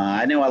know.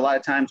 I know a lot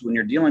of times when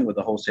you're dealing with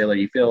a wholesaler,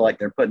 you feel like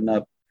they're putting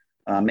up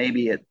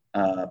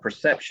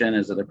perception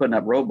is that they're putting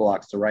up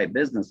roadblocks to write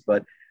business.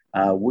 But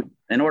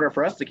in order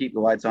for us to keep the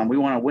lights on, we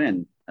want to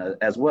win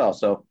as well.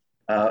 So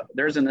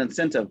there's an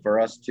incentive for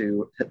us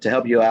to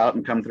help you out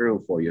and come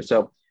through for you.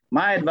 So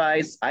my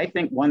advice, I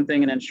think one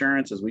thing in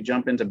insurance is we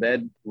jump into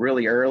bed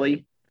really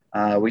early.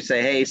 We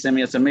say, hey, send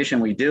me a submission.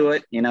 We do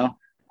it. You know,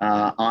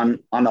 on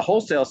the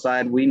wholesale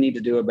side, we need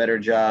to do a better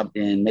job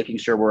in making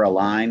sure we're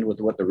aligned with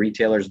what the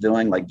retailer's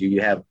doing. Like, do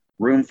you have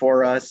room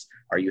for us?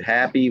 Are you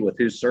happy with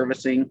who's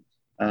servicing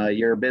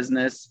your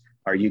business?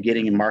 Are you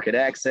getting market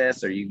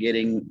access? Are you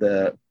getting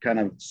the kind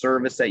of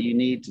service that you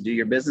need to do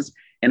your business?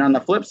 And on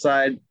the flip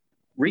side,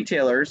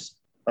 retailers,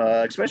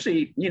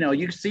 especially, you know,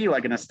 you see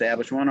like an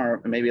established one,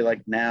 or maybe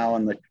like now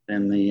in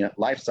the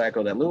life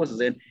cycle that Lewis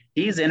is in,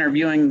 he's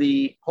interviewing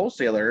the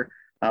wholesaler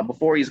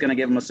before he's going to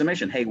give him a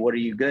submission. Hey, what are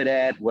you good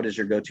at? What is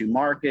your go-to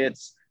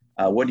markets?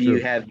 What do you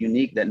have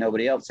unique that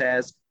nobody else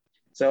has?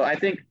 So I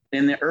think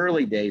in the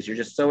early days, you're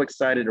just so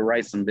excited to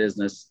write some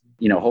business,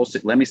 you know,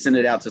 let me send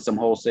it out to some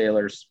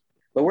wholesalers.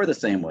 But we're the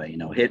same way, you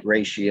know, hit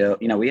ratio,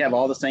 you know, we have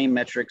all the same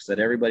metrics that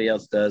everybody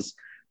else does.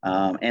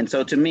 And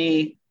so to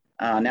me,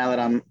 now that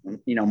I'm,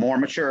 you know, more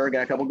mature,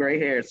 got a couple gray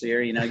hairs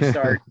here, you know,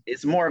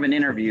 it's more of an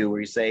interview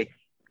where you say,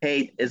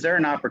 hey, is there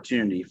an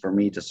opportunity for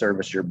me to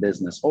service your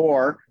business?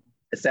 Or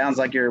it sounds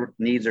like your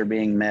needs are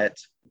being met,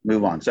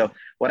 move on. So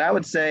what I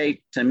would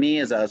say to me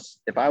is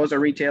if I was a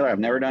retailer, I've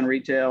never done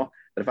retail,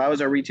 but if I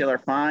was a retailer,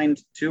 find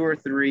 2 or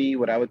 3,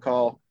 what I would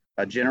call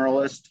a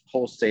generalist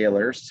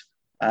wholesalers.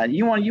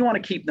 You want to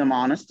keep them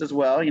honest as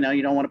well. You know,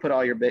 you don't want to put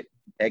all your big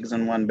eggs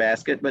in one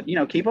basket, but, you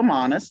know, keep them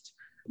honest,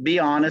 be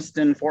honest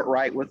and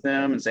forthright with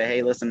them and say,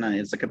 hey, listen,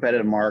 it's a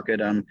competitive market.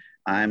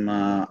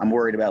 I'm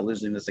worried about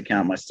losing this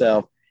account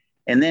myself.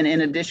 And then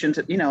in addition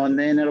to, you know, and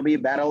then it'll be a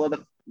battle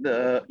of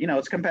the you know,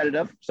 it's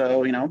competitive.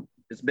 So, you know,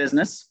 it's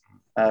business.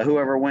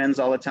 Whoever wins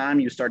all the time,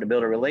 you start to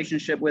build a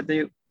relationship with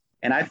you.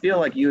 And I feel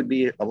like you would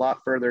be a lot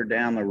further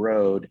down the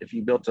road if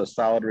you built a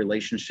solid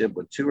relationship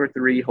with 2 or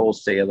 3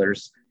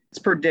 wholesalers. It's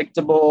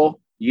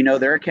predictable. You know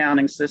their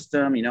accounting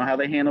system. You know how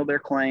they handle their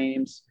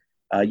claims.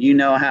 You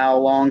know how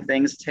long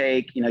things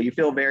take. You know, you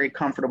feel very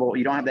comfortable.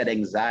 You don't have that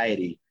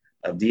anxiety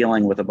of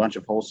dealing with a bunch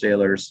of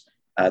wholesalers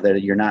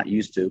that you're not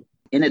used to.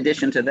 In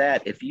addition to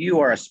that, if you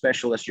are a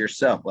specialist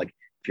yourself, like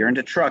if you're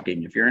into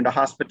trucking, if you're into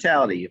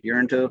hospitality, if you're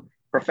into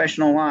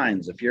professional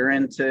lines, if you're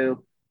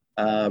into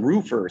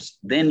roofers,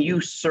 then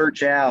you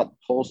search out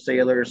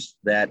wholesalers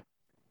that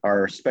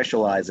are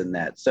specialized in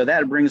that. So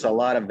that brings a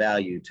lot of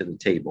value to the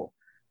table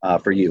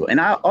for you. And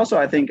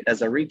I think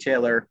as a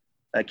retailer,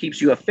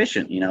 keeps you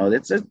efficient. You know,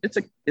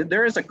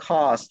 there is a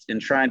cost in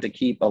trying to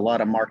keep a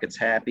lot of markets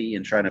happy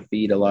and trying to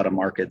feed a lot of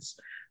markets.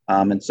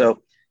 And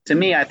so to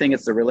me, I think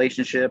it's the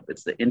relationship,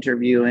 it's the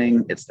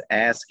interviewing, it's the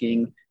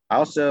asking.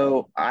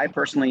 I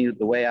personally,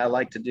 the way I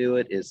like to do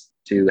it is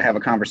to have a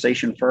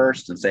conversation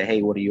first and say,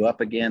 hey, what are you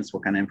up against?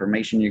 What kind of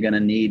information you're going to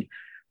need,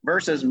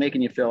 versus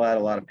making you fill out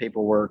a lot of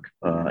paperwork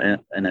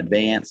in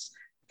advance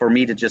for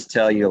me to just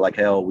tell you like,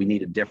 hell, we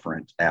need a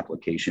different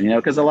application, you know,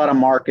 because a lot of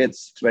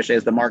markets, especially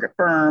as the market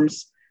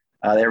firms,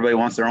 everybody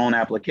wants their own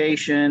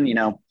application, you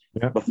know.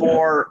 Yeah.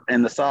 Before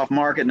in the soft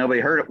market, nobody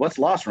heard it. What's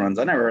loss runs?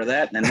 I never heard of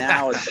that. And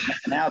now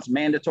it's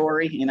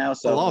mandatory, you know.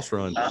 So loss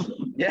runs.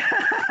 Yeah.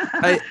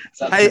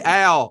 Hey,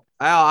 Al,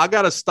 I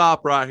got to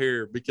stop right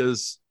here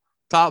because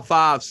Top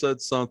 5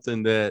 said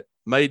something that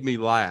made me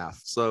laugh.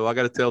 So I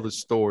got to tell this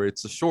story.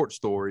 It's a short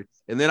story.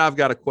 And then I've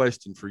got a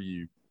question for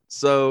you.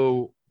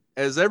 So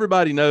as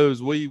everybody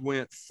knows, we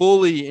went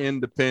fully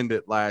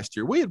independent last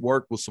year. We had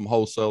worked with some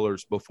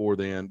wholesalers before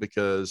then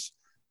because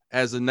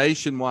as a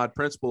nationwide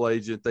principal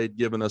agent, they'd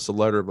given us a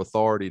letter of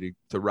authority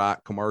to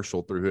write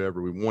commercial through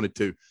whoever we wanted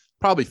to,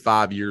 probably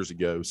 5 years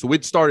ago. So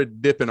we'd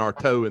started dipping our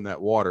toe in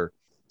that water.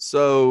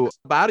 So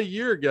about a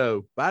year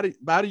ago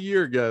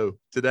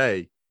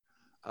today,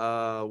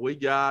 we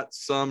got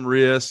some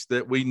risk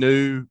that we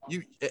knew.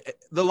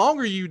 The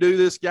longer you do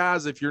this,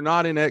 guys, if you're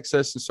not in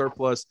excess and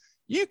surplus,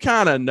 you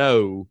kind of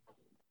know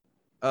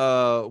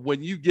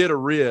when you get a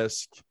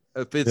risk,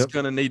 if it's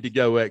going to need to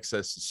go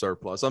excess and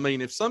surplus. I mean,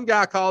 if some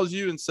guy calls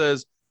you and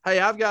says, hey,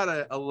 I've got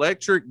an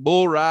electric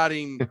bull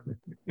riding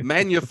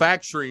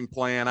manufacturing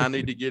plan I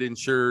need to get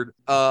insured.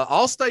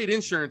 Allstate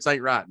Insurance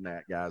ain't writing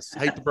that, guys.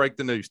 Hate to break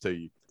the news to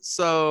you.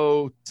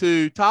 So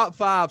to Top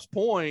 5's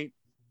point,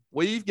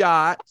 we've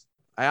got,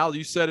 Al,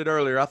 you said it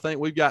earlier, I think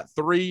we've got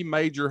 3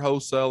 major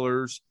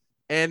wholesalers,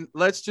 and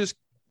let's just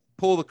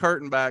pull the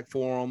curtain back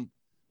for them.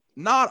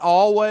 Not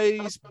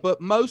always,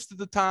 but most of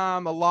the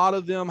time, a lot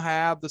of them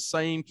have the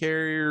same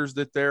carriers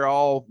that they're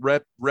all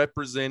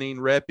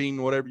repping,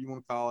 whatever you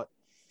want to call it.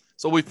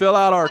 So we fill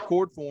out our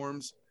accord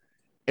forms,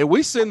 and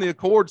we send the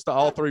accords to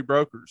all 3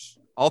 brokers,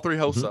 all 3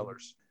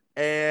 wholesalers. Mm-hmm.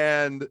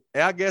 And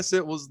I guess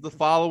it was the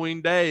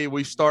following day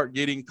we start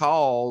getting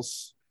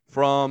calls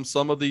from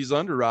some of these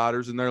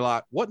underwriters, and they're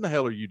like, what in the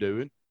hell are you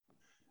doing?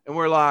 And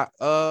we're like,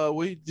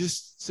 we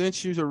just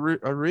sent you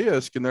a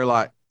risk. And they're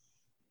like,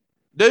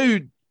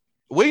 dude,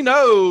 we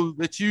know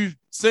that you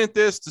sent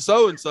this to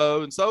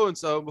so-and-so and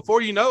so-and-so.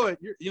 Before you know it,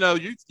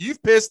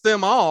 you've pissed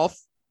them off.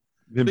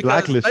 Been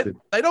blacklisted.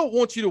 They don't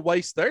want you to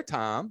waste their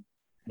time.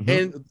 Mm-hmm.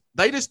 And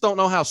they just don't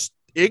know how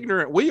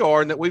ignorant we are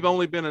and that we've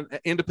only been an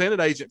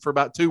independent agent for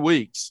about 2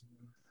 weeks.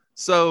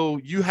 So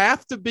you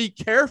have to be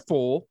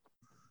careful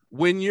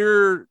when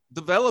you're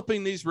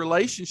developing these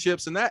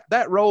relationships. And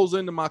that rolls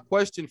into my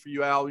question for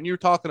you, Al. When you're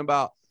talking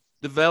about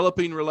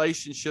developing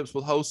relationships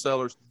with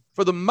wholesalers,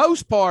 for the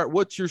most part,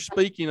 what you're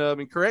speaking of,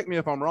 and correct me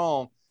if I'm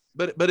wrong,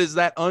 but is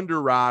that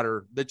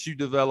underwriter that you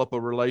develop a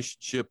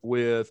relationship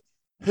with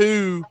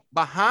who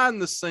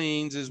behind the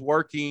scenes is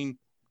working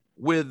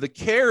with the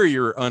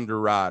carrier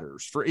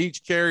underwriters for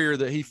each carrier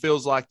that he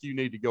feels like you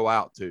need to go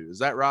out to. Is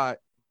that right?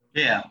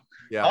 Yeah.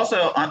 Yeah.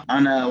 Also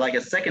on like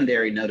a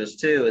secondary notice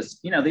too, is,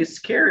 these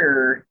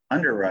carrier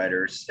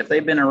underwriters, if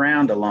they've been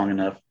around long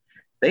enough,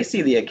 they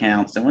see the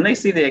accounts. And when they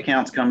see the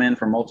accounts come in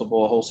from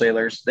multiple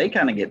wholesalers, they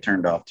kind of get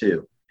turned off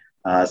too.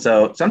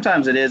 So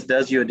sometimes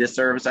does you a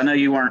disservice. I know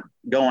you weren't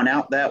going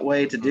out that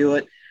way to do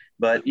it,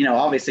 but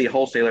obviously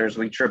wholesalers,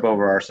 we trip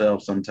over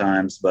ourselves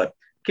sometimes, but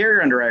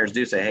carrier underwriters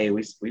do say, hey,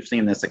 we've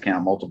seen this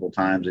account multiple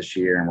times this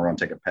year and we're going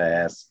to take a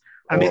pass.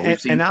 I mean,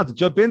 and now to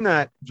jump in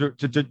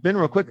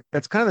real quick,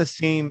 that's kind of the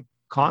same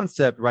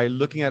concept, right?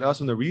 Looking at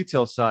us on the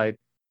retail side,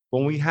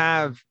 when we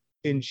have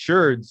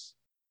insureds,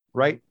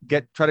 right,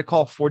 try to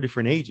call 4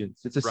 different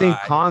agents. It's the same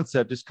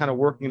concept, just kind of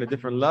working at a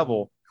different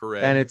level.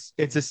 Correct. And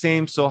it's the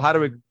same. So how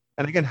do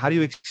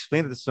you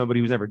explain it to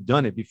somebody who's never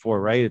done it before,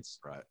 right?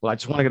 Well, I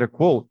just want to get a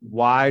quote.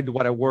 Why do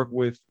I work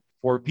with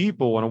 4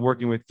 people when I'm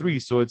working with 3?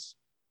 So it's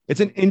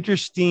an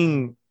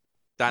interesting,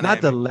 not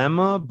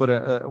dilemma,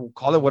 but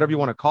call it whatever you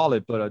want to call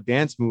it, but a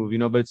dance move,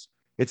 but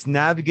it's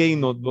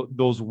navigating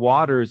those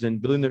waters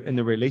and building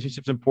the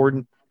relationships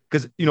important.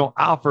 Because,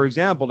 Al, for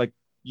example, like,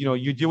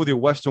 you deal with your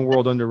Western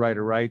World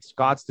underwriter, right?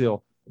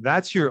 Scottsdale,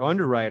 that's your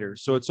underwriter.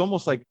 So it's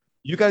almost like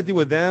you got to deal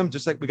with them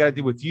just like we got to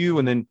deal with you.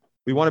 And then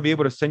we want to be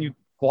able to send you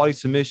quality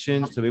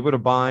submissions to be able to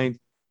bind.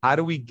 How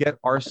do we get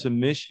our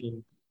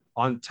submission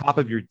on top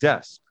of your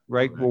desk,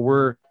 right?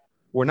 Where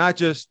we're not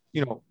just,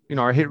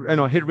 our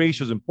hit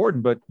ratio is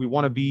important, but we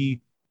want to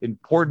be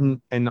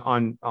important and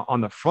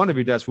on the front of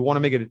your desk. We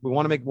want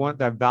to want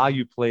that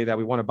value play that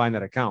we want to buy in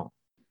that account.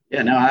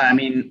 Yeah, no, I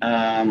mean,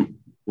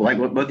 like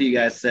what both of you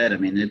guys said, I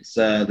mean, it's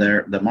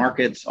the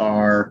markets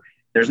are,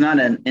 there's not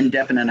an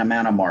indefinite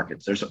amount of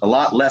markets. There's a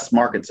lot less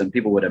markets than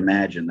people would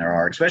imagine there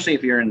are, especially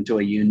if you're into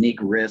a unique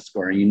risk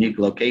or a unique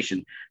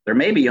location. There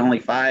may be only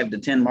 5 to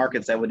 10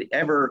 markets that would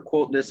ever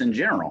quote this in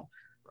general.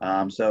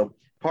 So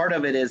part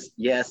of it is,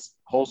 yes,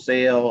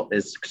 wholesale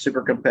is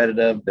super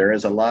competitive. There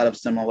is a lot of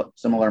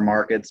similar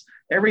markets.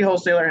 Every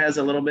wholesaler has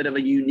a little bit of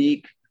a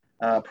unique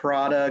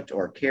product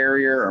or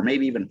carrier or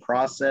maybe even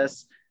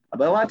process.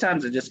 But a lot of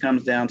times it just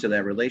comes down to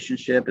that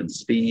relationship and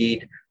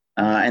speed.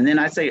 And then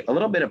I say a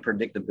little bit of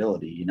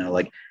predictability, you know,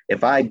 like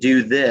if I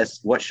do this,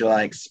 what should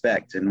I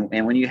expect? And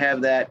when you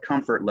have that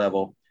comfort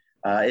level,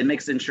 it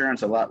makes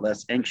insurance a lot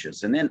less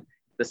anxious. And then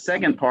the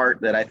second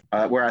part that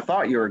where I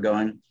thought you were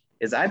going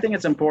is I think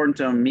it's important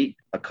to meet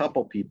a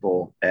couple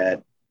people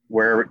at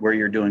where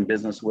you're doing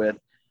business with,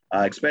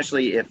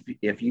 especially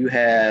if you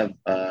have,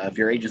 if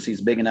your agency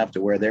is big enough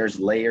to where there's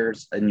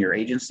layers in your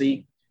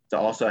agency to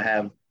also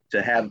have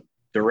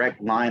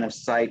direct line of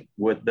sight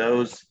with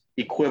those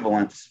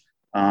equivalents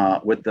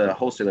with the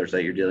wholesalers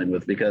that you're dealing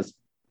with, because,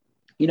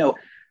 you know,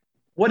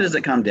 what does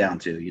it come down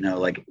to? You know,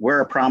 like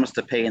we're a promise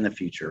to pay in the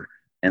future.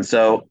 And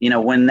so, you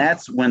know, when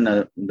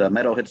the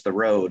metal hits the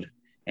road,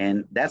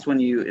 and that's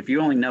when if you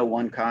only know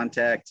one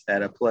contact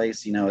at a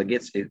place, you know,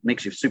 it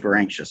makes you super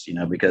anxious, you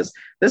know, because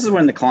this is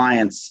when the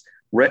clients,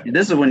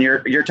 this is when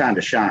your time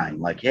to shine.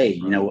 Like, hey,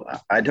 you know,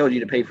 I told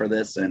you to pay for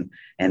this, and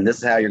this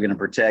is how you're going to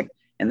protect.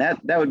 And that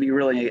would be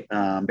really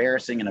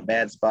embarrassing and a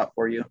bad spot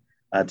for you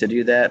to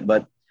do that.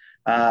 But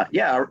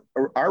yeah,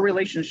 our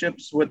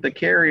relationships with the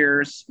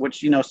carriers,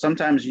 which, you know,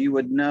 sometimes you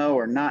would know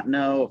or not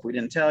know if we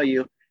didn't tell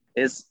you,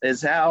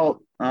 is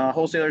how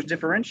wholesalers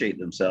differentiate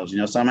themselves. You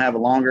know, some have a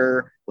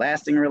longer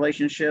lasting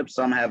relationship,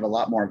 some have a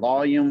lot more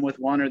volume with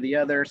one or the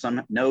other,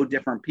 some know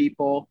different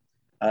people.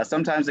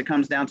 Sometimes it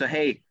comes down to,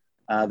 hey,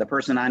 the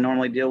person I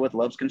normally deal with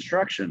loves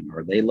construction,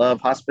 or they love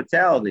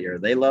hospitality, or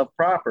they love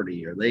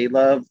property, or they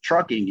love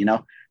trucking, you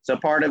know. So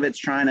part of it's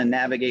trying to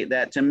navigate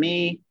that. To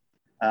me,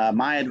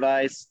 my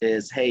advice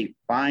is, hey,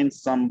 find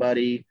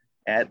somebody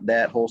at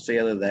that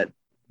wholesaler that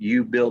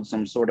you build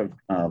some sort of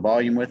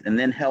volume with, and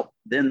then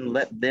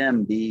let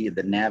them be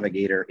the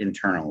navigator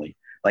internally.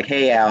 Like,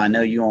 hey, Al, I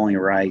know you only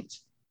write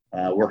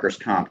workers'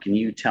 comp. Can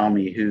you tell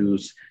me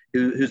who's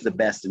the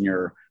best in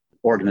your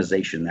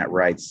organization that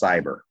writes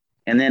cyber?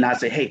 And then I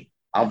say, hey,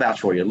 I'll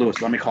vouch for you,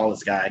 Lewis. Let me call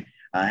this guy.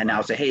 And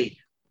I'll say, hey,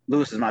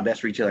 Lewis is my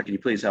best retailer. Can you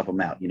please help him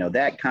out? You know,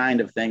 that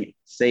kind of thing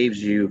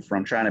saves you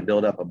from trying to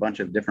build up a bunch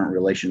of different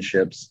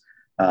relationships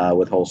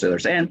with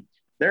wholesalers. And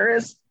there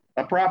is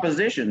a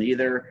proposition,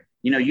 either,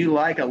 you know, you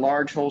like a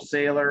large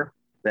wholesaler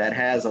that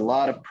has a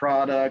lot of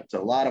product,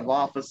 a lot of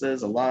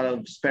offices, a lot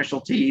of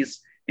specialties,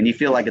 and you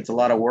feel like it's a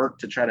lot of work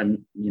to try to,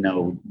 you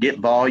know, get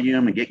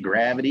volume and get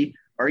gravity.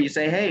 Or you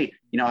say, hey,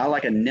 you know, I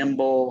like a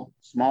nimble,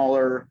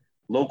 smaller,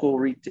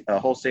 local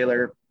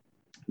wholesaler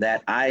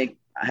that I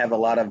have a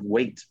lot of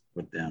weight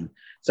with them.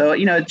 So,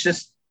 you know, it's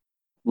just,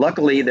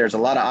 luckily there's a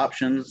lot of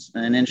options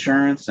in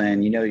insurance,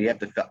 and, you know, you have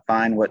to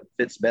find what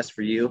fits best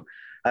for you.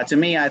 To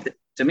me,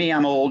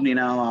 I'm old, you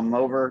know, I'm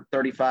over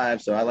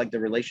 35, so I like the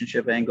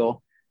relationship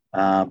angle.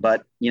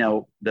 But, you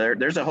know,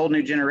 there's a whole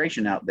new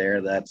generation out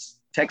there that's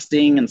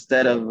texting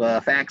instead of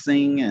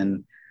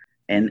faxing,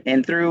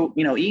 and through,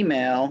 you know,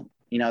 email.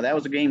 You know, that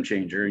was a game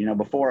changer. You know,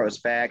 before it was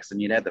fax,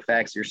 and you'd have to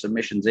fax your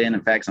submissions in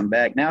and fax them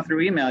back. Now through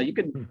email, you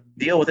could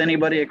deal with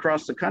anybody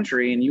across the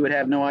country, and you would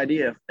have no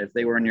idea if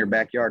they were in your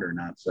backyard or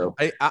not. So,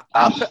 hey,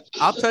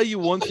 I'll tell you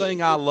one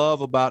thing I love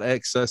about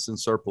excess and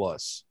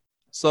surplus.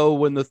 So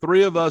when the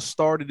three of us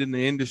started in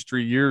the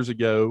industry years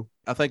ago,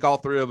 I think all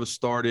three of us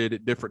started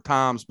at different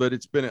times, but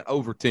it's been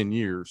over 10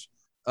 years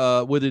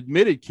with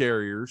admitted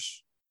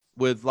carriers,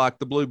 with like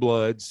the Blue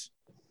Bloods.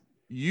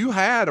 You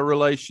had a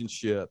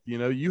relationship, you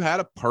know, you had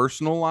a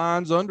personal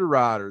lines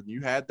underwriter,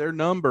 you had their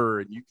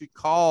number and you could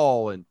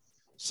call, and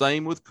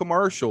same with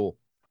commercial.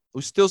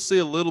 We still see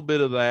a little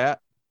bit of that,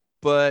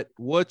 but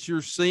what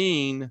you're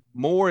seeing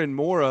more and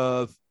more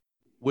of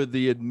with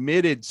the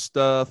admitted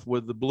stuff,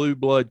 with the blue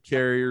blood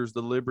carriers,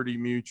 the Liberty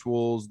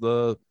Mutuals,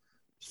 the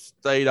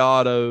State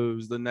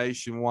Autos, the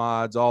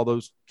Nationwides, all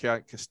those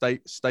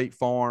State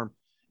Farm,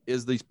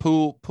 is these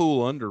pool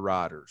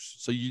underwriters.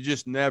 So you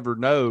just never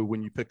know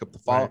when you pick up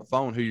the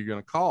phone who you're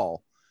going to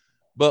call.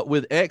 But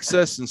with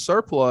excess and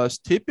surplus,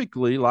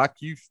 typically, like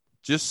you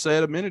just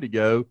said a minute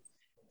ago,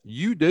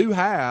 you do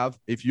have,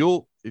 if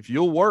you'll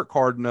work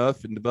hard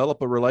enough and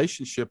develop a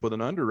relationship with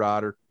an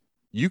underwriter,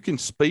 you can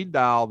speed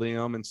dial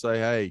them and say,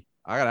 hey,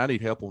 I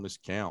need help on this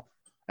account.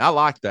 I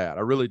like that.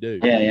 I really do.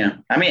 Yeah.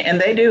 I mean, and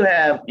they do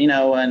have, you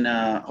know, in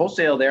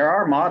wholesale, there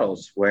are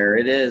models where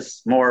it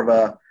is more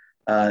of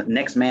a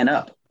next man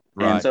up.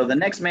 Right. And so the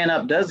next man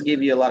up does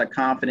give you a lot of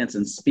confidence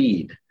and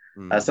speed.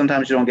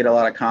 Sometimes you don't get a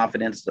lot of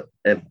confidence.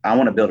 If I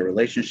want to build a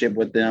relationship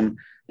with them,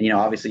 you know,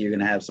 obviously you're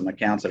going to have some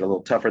accounts that are a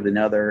little tougher than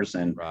others.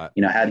 And,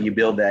 you know, how do you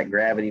build that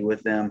gravity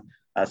with them?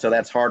 So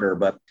that's harder.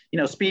 But,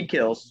 speed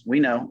kills. We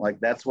know, like,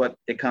 that's what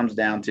it comes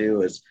down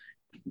to is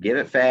give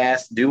it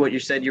fast, do what you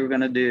said you were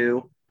going to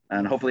do,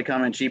 and hopefully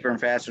come in cheaper and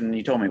faster than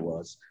you told me it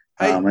was.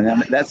 Hey, and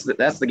then that's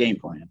the game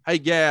plan. Hey,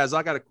 Gaz,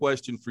 I got a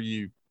question for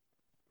you.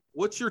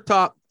 What's your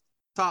top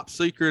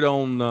secret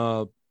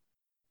on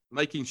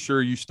making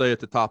sure you stay at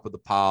the top of the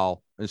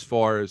pile as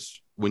far as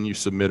when you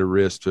submit a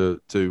risk to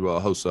a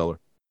wholesaler?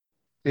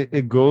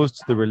 It goes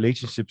to the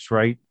relationships,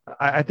 right?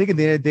 I think at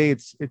the end of the day,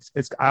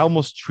 it's I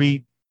almost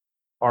treat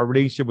our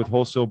relationship with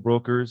wholesale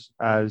brokers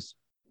as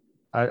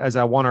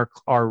I want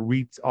our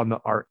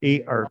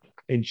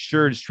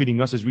insureds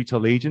treating us as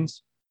retail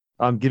agents,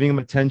 giving them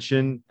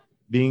attention,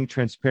 being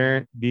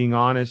transparent, being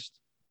honest,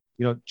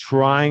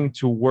 trying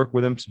to work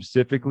with them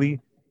specifically.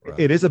 Right.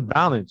 It is a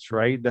balance,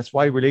 right? That's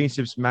why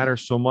relationships matter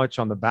so much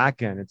on the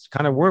back end. It's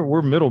kind of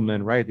we're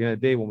middlemen, right? At the end of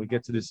the day, when we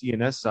get to this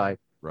E&S side,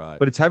 right?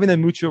 But it's having that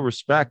mutual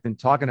respect and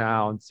talking to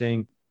Al and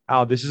saying,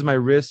 Al, this is my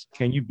risk.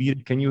 Can you beat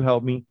it? Can you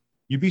help me?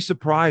 You'd be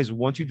surprised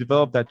once you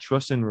develop that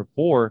trust and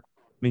rapport. I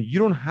mean, you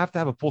don't have to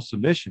have a full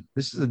submission.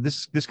 This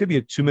could be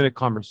a 2-minute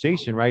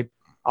conversation, right?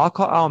 I'll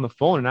call Al on the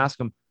phone and ask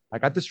him, I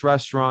got this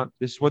restaurant.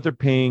 This is what they're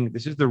paying.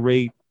 This is the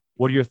rate.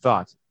 What are your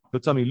thoughts?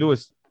 He'll tell me,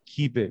 Lewis,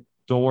 keep it.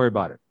 Don't worry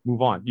about it.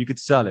 Move on. You could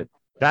sell it.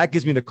 That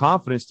gives me the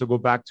confidence to go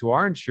back to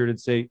our insured and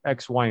say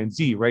X, Y, and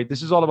Z, right?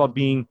 This is all about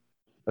being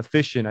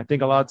efficient. I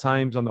think a lot of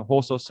times on the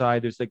wholesale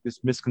side, there's like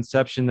this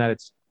misconception that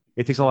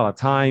it takes a lot of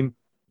time.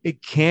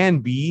 It can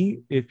be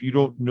if you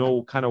don't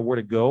know kind of where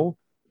to go.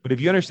 But if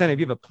you understand, if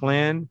you have a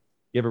plan,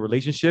 you have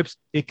relationships,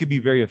 it could be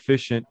very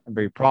efficient and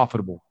very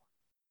profitable.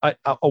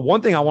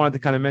 One thing I wanted to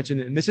kind of mention,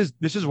 and this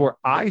is where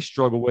I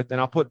struggle with, and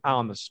I'll put Al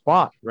on the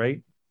spot,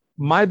 right?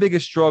 My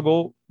biggest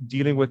struggle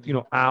dealing with,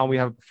 Al, we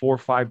have 4 or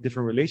 5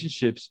 different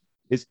relationships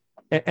is,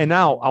 and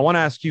now I want to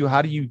ask you,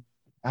 how do you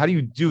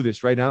do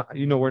this right now?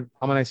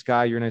 I'm a nice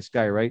guy, you're a nice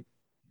guy, right?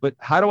 But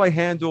how do I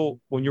handle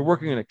when you're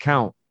working an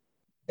account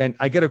and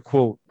I get a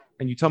quote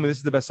and you tell me this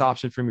is the best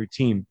option from your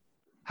team?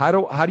 How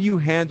do you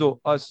handle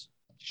us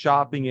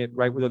shopping it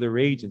right with other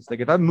agents?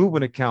 Like if I move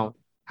an account,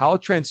 how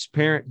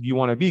transparent do you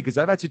want to be? Because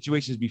I've had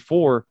situations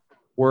before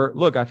where,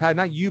 look, I've had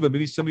not you, but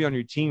maybe somebody on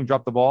your team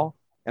drop the ball.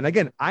 And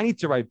again, I need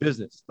to write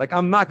business. Like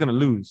I'm not going to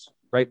lose,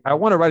 right? I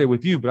want to write it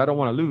with you, but I don't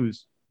want to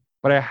lose.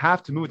 But I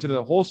have to move it to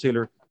the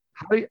wholesaler.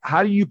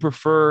 How do you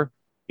prefer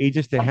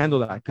agents to handle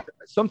that?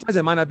 Sometimes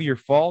it might not be your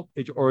fault,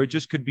 or it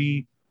just could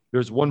be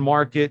there's one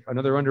market,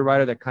 another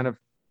underwriter that kind of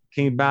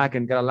came back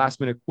and got a last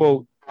minute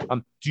quote.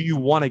 Do you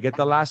want to get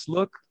the last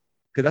look?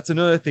 Because that's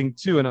another thing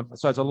too. And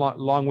so it's a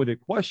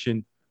long-winded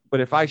question. But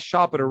if I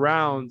shop it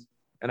around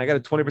and I got a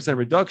 20%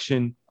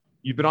 reduction,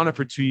 you've been on it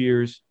for 2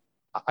 years.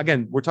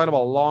 Again, we're talking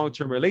about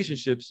long-term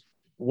relationships.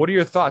 What are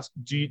your thoughts?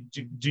 Do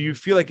you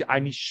feel like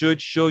I should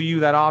show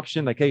you that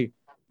option? Like, hey,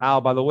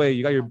 Al, by the way,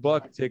 you got your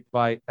buck ticked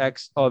by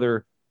X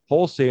other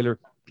wholesaler.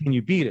 Can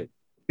you beat it?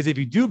 Because if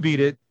you do beat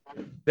it,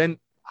 then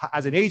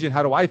as an agent,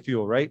 how do I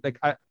feel, right? Like,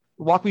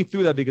 walk me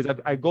through that, because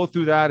I go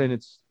through that and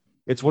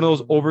it's one of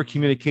those over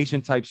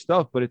communication type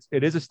stuff, but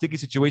it is a sticky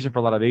situation for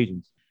a lot of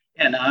agents.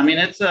 Yeah, no, I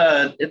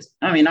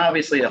mean,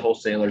 obviously the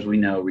wholesalers, we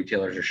know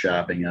retailers are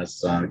shopping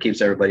us. It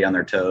keeps everybody on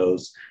their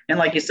toes. And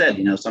like you said,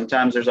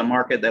 sometimes there's a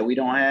market that we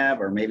don't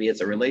have, or maybe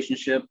it's a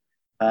relationship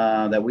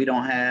that we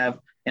don't have,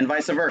 and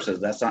vice versa.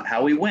 That's not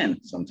how we win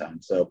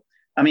sometimes. So,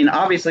 I mean,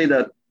 obviously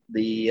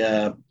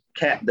the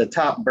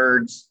top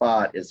bird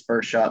spot is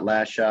first shot,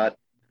 last shot,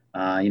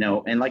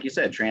 and like you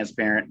said,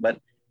 transparent. But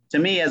to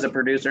me as a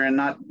producer, and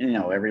not,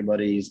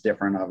 everybody's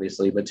different,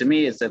 obviously, but to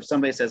me, it's if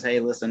somebody says, hey,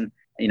 listen,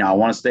 I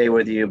want to stay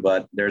with you,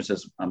 but there's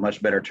just a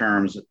much better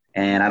terms,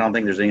 and I don't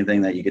think there's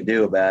anything that you could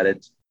do about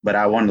it, but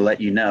I wanted to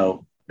let you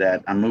know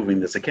that I'm moving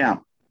this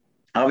account.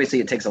 Obviously,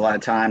 it takes a lot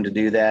of time to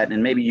do that,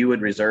 and maybe you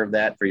would reserve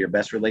that for your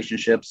best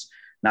relationships,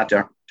 not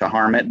to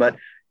harm it. But,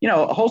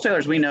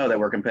 wholesalers, we know that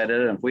we're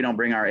competitive. If we don't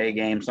bring our A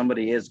game,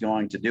 somebody is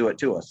going to do it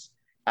to us.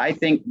 I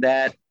think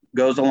that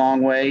goes a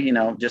long way,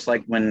 just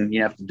like when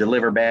you have to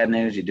deliver bad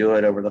news, you do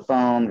it over the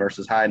phone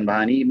versus hiding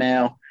behind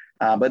email.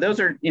 But those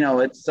are,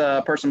 it's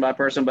person by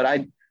person. But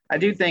I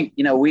do think,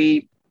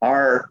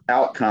 our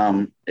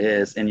outcome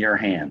is in your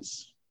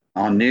hands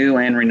on new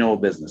and renewal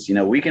business.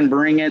 We can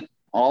bring it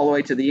all the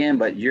way to the end,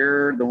 but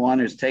you're the one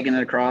who's taking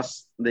it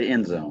across the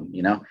end zone,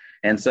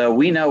 And so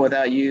we know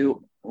without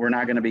you, we're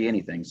not going to be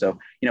anything. So,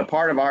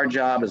 part of our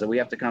job is that we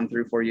have to come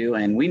through for you.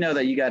 And we know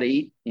that you got to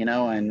eat,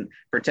 and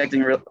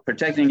protecting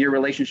your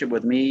relationship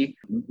with me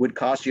would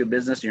cost you a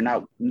business. You're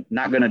not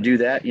going to do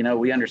that.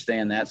 We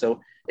understand that.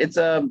 So it's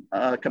a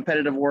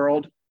competitive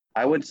world.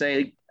 I would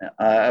say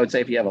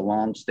if you have a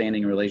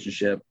long-standing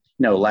relationship,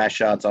 last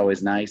shot's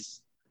always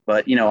nice.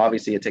 But,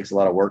 obviously it takes a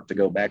lot of work to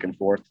go back and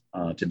forth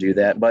to do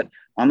that. But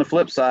on the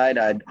flip side,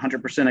 I'd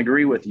 100%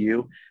 agree with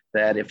you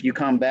that if you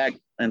come back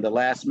in the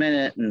last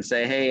minute and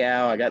say, hey,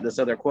 Al, I got this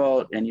other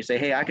quote, and you say,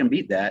 hey, I can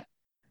beat that,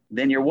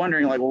 then you're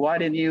wondering, like, well, why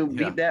didn't you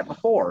beat that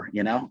before?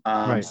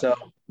 Right. So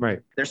right.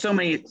 There's so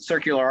many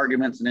circular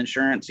arguments in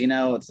insurance,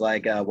 it's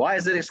like, why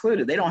is it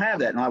excluded? They don't have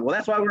that. And I'm like, well,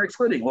 that's why we're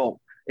excluding. Well,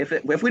 if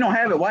we don't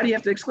have it, why do you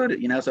have to exclude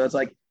it? So it's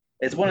like,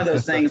 it's one of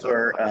those things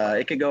where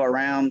it could go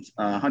around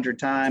 100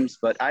 times.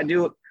 But I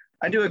do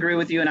agree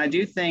with you, and I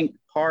do think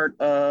part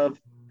of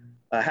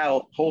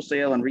how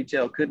wholesale and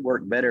retail could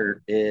work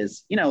better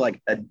is,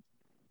 like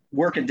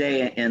work a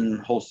day in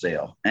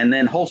wholesale, and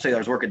then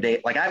wholesalers work a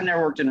day. Like, I've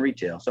never worked in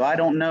retail, so I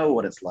don't know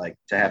what it's like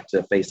to have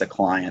to face a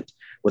client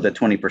with a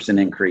 20%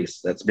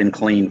 increase that's been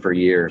clean for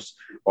years.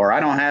 Or I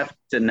don't have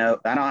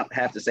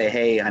to say,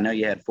 hey, I know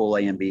you had full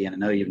A and B, and I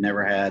know you've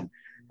never had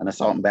an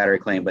assault and battery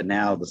claim, but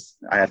now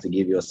I have to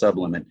give you a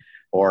sublimit,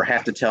 or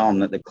have to tell them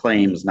that the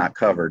claim is not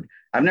covered.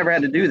 I've never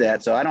had to do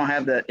that, so I don't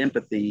have the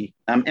empathy.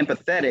 I'm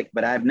empathetic,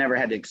 but I've never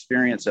had to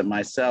experience it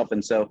myself.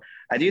 And so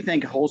I do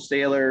think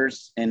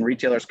wholesalers and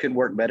retailers could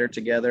work better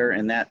together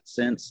in that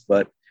sense.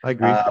 But I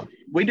agree.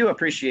 We do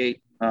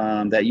appreciate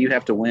that you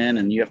have to win,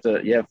 and you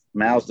have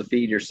mouths to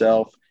feed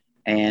yourself.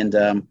 And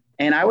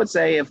I would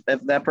say if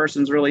that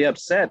person's really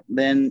upset,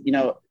 then,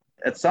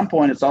 at some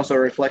point it's also a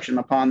reflection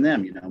upon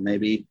them.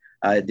 Maybe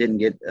it didn't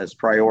get as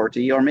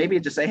priority, or maybe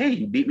just say, hey,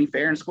 you beat me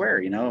fair and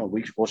square.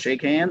 We'll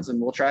shake hands and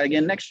we'll try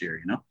again next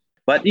year.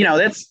 But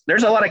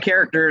there's a lot of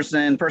characters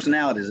and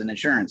personalities in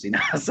insurance.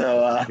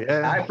 So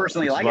I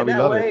personally like it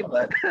that way.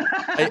 But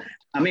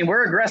I mean,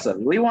 we're aggressive.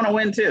 We want to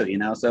win too.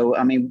 So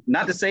I mean,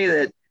 not to say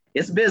that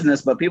it's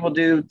business, but people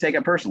do take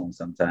it personally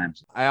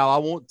sometimes. Al, I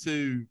want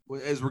to,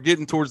 as we're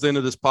getting towards the end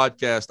of this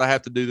podcast, I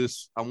have to do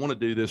this. I want to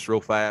do this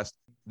real fast.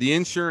 The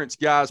Insurance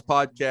Guys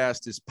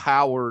podcast is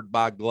powered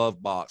by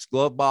Glovebox.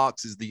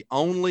 Glovebox is the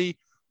only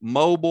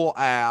mobile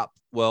app,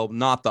 well,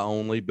 not the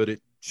only, but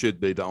it should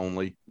be the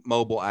only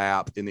mobile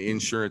app in the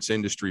insurance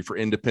industry for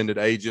independent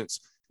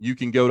agents. You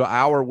can go to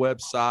our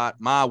website,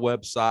 my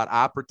website,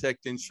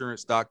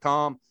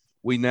 iprotectinsurance.com.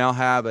 We now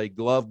have a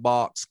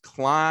Glovebox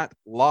client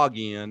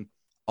login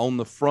on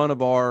the front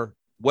of our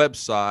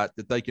website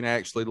that they can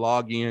actually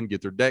log in,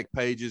 get their deck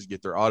pages,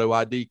 get their auto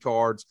ID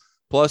cards,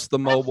 plus the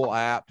mobile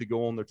app to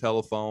go on their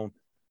telephone,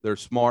 their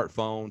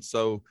smartphone.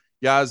 So,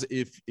 guys,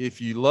 if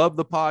you love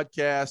the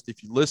podcast,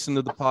 if you listen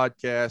to the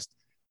podcast,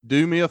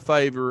 do me a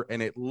favor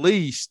and at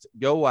least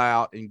go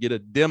out and get a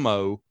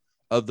demo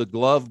of the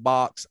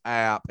Glovebox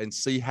app and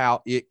see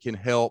how it can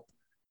help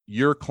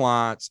your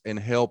clients and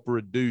help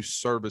reduce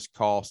service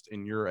costs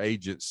in your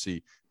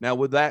agency. Now,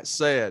 with that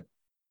said,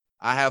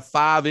 I have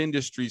 5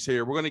 industries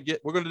here. We're going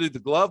to do the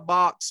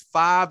Glovebox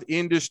 5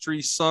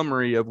 industry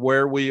summary of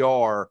where we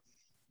are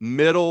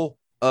middle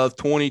of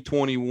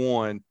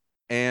 2021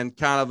 and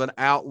kind of an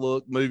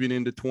outlook moving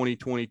into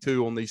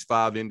 2022 on these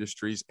 5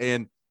 industries.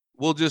 And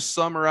we'll just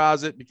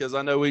summarize it because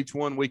I know each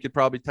one we could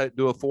probably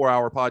do a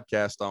 4-hour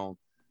podcast on.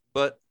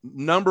 But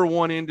number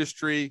 1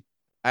 industry,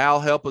 Al,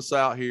 help us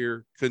out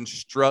here,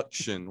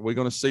 construction. We're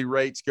going to see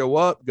rates go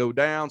up, go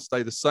down,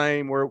 stay the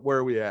same. Where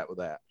are we at with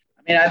that?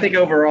 I mean, I think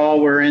overall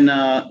we're in,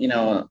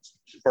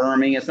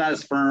 firming. It's not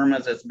as firm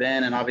as it's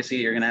been. And obviously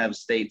you're going to have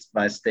states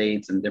by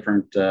states and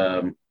different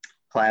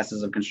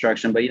classes of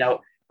construction. But,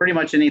 pretty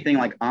much anything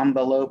like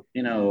envelope,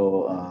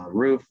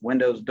 roof,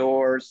 windows,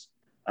 doors,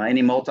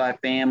 any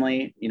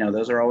multifamily,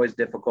 those are always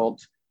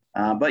difficult.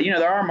 But,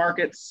 there are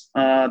markets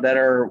that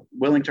are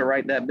willing to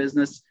write that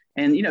business.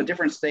 And,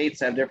 different states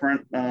have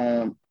different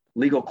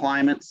legal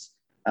climates.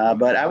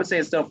 But I would say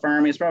it's still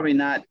firm. It's probably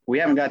not, we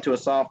haven't got to a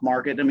soft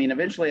market. I mean,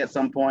 eventually at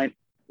some point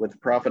with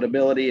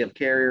profitability of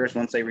carriers,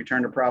 once they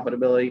return to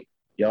profitability,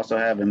 you also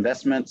have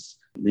investments,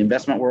 the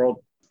investment world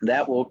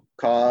that will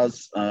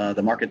cause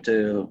the market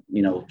to,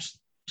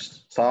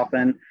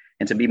 soften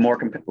and to be more,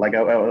 like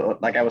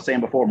I was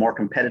saying before, more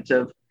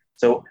competitive.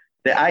 So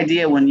the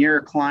idea when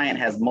your client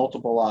has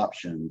multiple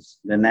options,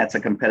 then that's a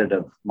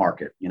competitive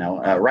market.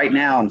 Right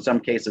now, in some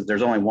cases,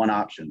 there's only one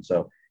option.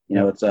 So,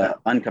 it's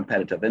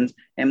uncompetitive.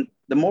 And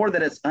the more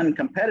that it's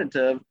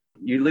uncompetitive,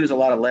 you lose a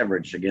lot of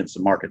leverage against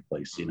the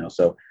marketplace,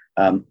 So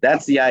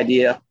that's the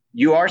idea.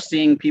 You are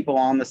seeing people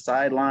on the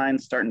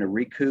sidelines starting to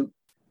recoup,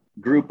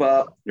 group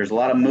up. There's a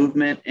lot of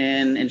movement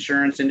in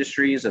insurance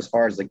industries as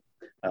far as the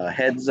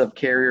heads of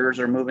carriers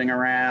are moving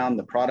around,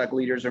 the product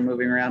leaders are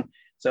moving around.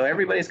 So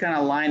everybody's kind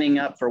of lining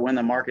up for when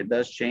the market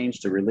does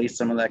change to release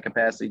some of that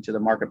capacity to the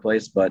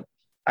marketplace. But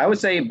I would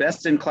say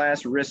best in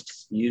class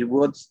risks, you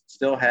would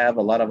still have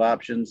a lot of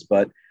options.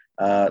 But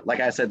like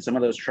I said, some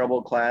of those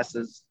troubled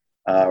classes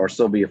or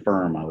still be a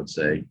firm, I would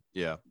say.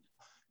 Yeah.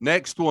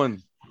 Next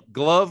one,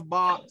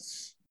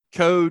 Glovebox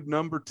code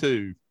number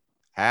 2,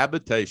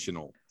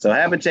 habitational. So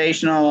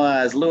habitational,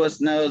 as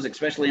Lewis knows,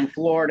 especially in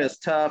Florida, is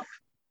tough.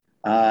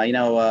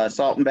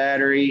 Assault and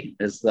battery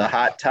is the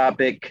hot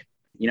topic.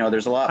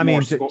 There's a lot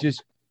more.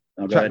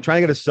 Trying to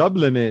get a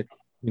sublimit,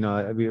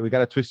 we got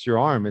to twist your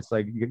arm. It's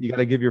like you got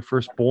to give your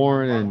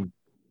firstborn and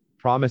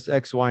promise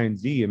X, Y, and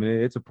Z. I mean,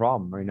 it's a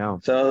problem right now.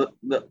 So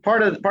the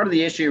part of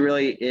the issue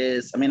really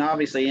is,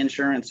 obviously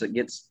insurance, it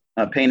gets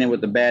painted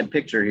with a bad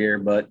picture here,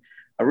 but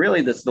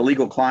really that's the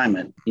legal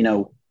climate.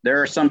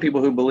 There are some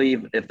people who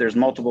believe if there's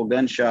multiple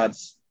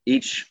gunshots,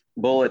 each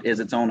bullet is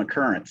its own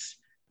occurrence.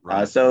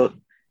 Right. So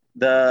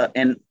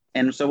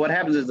what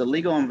happens is the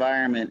legal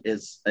environment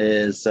is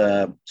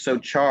so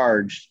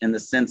charged in the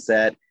sense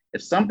that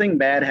if something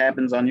bad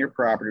happens on your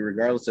property,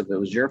 regardless if it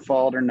was your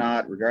fault or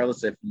not,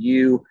 regardless if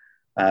you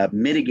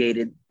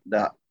mitigated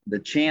the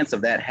chance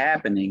of that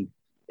happening,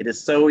 it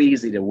is so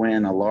easy to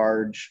win a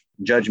large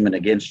judgment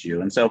against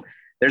you. And so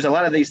there's a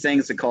lot of these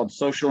things that are called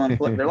social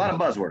inflation. There are a lot of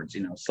buzzwords,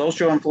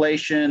 social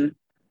inflation,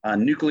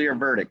 nuclear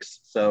verdicts.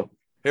 So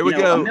here we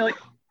go.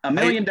 $1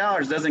 million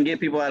doesn't get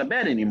people out of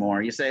bed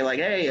anymore. You say like,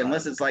 hey,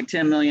 unless it's like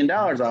 $10 million,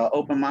 I'll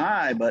open my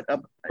eye. But if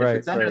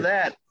it's under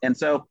that. And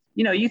so,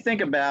 you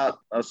think about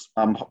a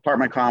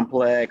apartment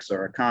complex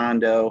or a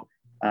condo,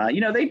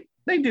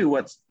 they do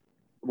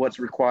what's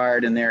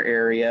required in their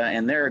area,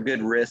 and they're a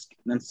good risk.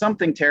 And then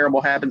something terrible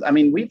happens. I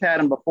mean, we've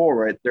had them before,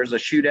 right? There's a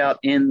shootout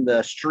in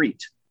the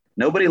street.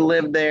 Nobody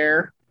lived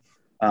there.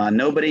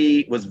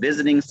 Nobody was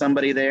visiting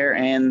somebody there,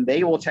 and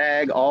they will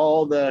tag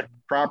all the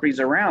properties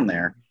around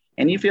there.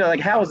 And you feel like,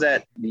 how is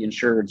that the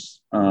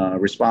insured's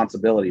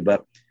responsibility?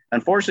 But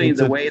unfortunately,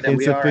 the way that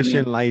we are,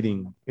 insufficient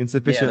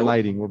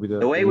lighting will be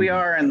the way we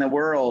are in the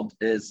world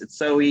is it's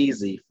so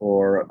easy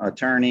for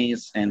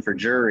attorneys and for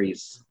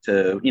juries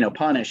to,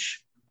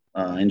 punish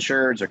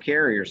insureds or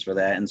carriers for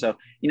that. And so,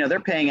 they're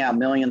paying out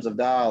millions of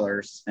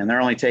dollars and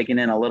they're only taking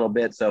in a little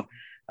bit. So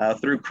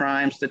through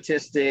crime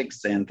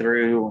statistics and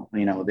through,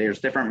 there's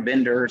different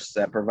vendors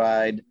that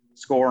provide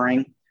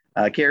scoring.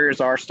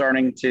 Carriers are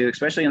starting to,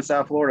 especially in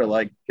South Florida,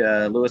 like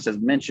Lewis has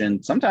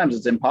mentioned, sometimes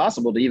it's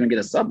impossible to even get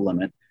a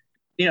sublimit.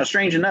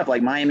 Strange enough,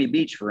 like Miami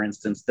Beach, for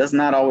instance, does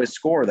not always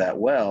score that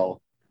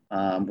well,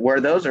 where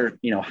those are,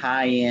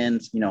 high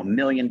end, $1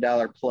 million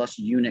plus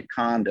unit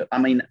condo.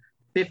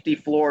 50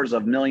 floors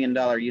of $1 million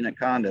unit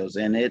condos,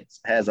 and it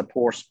has a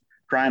poor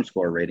crime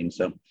score rating.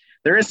 So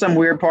there is some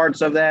weird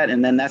parts of that.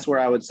 And then that's where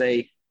I would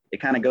say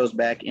it kind of goes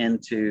back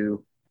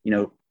into,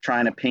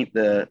 trying to paint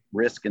the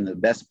risk in the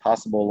best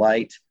possible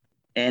light.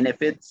 And if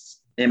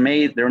there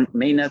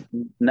may not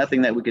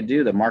nothing that we could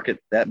do, the market,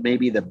 that may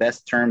be the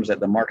best terms that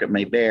the market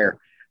may bear.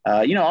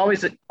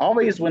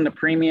 Always when the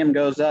premium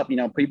goes up,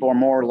 people are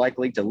more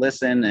likely to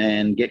listen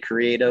and get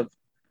creative.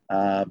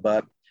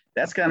 But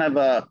that's kind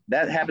of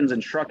that happens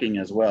in trucking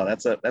as well.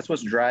 That's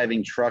what's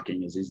driving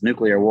trucking is these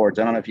nuclear awards.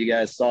 I don't know if you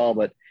guys saw,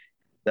 but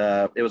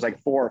it was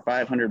like $400 or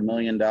 $500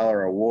 million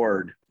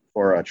award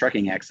for a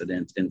trucking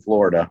accident in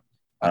Florida.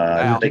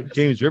 I think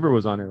James River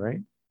was on it, right?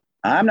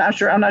 I'm not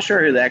sure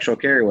who the actual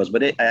carrier was,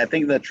 but I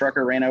think the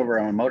trucker ran over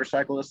a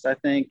motorcyclist, I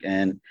think.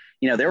 And,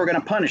 they were going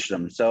to punish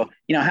them. So,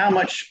 how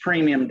much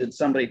premium did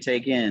somebody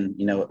take in?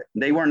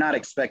 They were not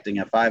expecting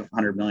a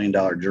 $500 million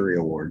jury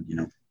award,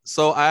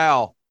 So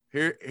Al,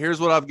 here's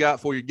what I've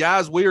got for you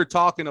guys. We are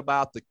talking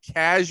about the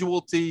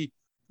casualty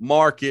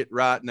market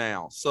right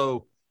now.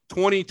 So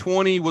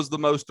 2020 was the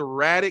most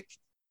erratic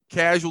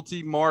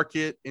casualty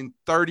market in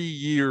 30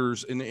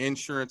 years in the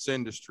insurance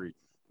industry.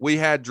 We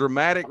had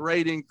dramatic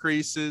rate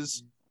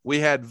increases, we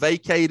had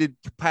vacated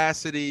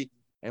capacity,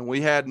 and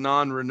we had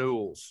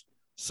non-renewals.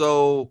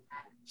 So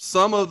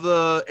some of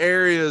the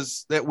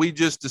areas that we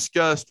just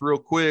discussed real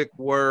quick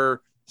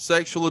were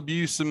sexual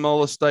abuse and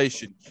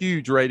molestation,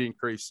 huge rate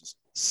increases.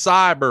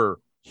 Cyber,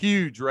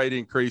 huge rate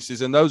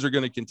increases, and those are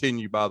going to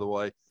continue, by the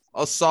way.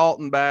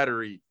 Assault and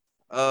battery,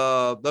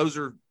 those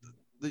are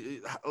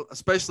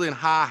especially in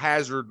high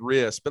hazard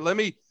risk. But let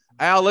me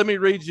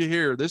read you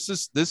here. This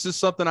is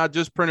something I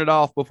just printed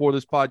off before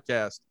this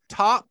podcast.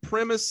 Top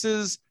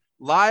premises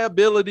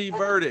liability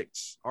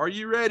verdicts. Are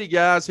you ready,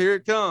 guys? Here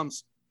it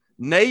comes.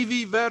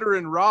 Navy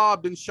veteran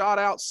robbed and shot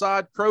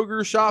outside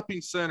Kroger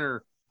Shopping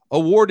Center,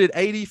 awarded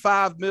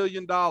 $85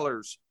 million.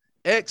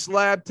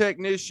 Ex-lab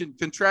technician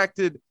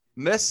contracted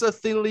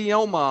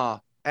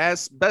mesothelioma,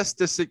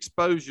 asbestos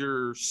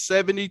exposure,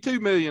 $72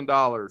 million.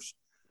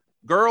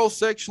 Girl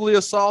sexually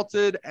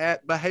assaulted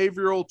at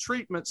behavioral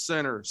treatment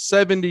center,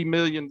 $70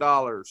 million.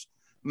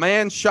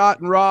 Man shot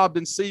and robbed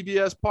in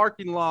CVS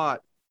parking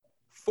lot,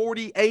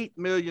 $48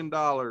 million.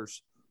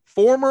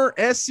 Former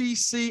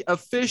SEC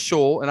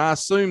official, and I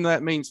assume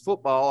that means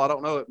football. I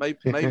don't know. It may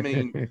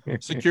mean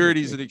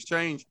Securities and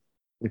Exchange.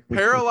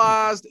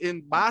 Paralyzed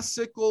in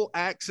bicycle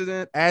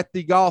accident at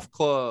the golf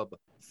club,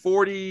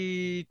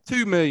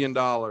 $42 million.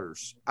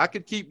 I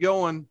could keep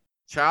going.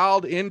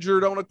 Child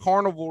injured on a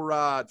carnival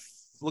ride,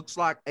 looks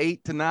like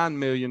 $8 to $9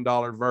 million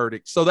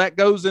verdict. So that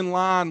goes in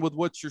line with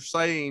what you're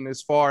saying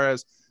as far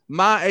as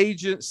my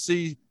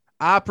agency,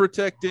 I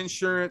Protect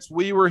Insurance.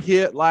 We were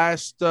hit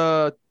last,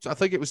 I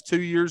think it was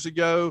 2 years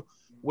ago,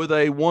 with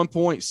a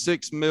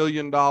 $1.6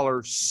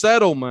 million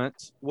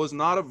settlement, was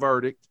not a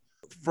verdict,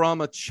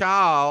 from a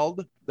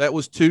child that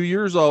was 2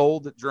 years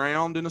old that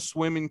drowned in a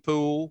swimming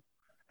pool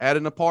at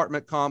an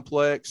apartment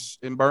complex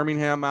in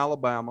Birmingham,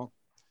 Alabama.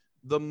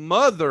 The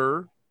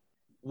mother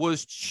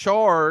was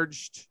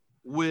charged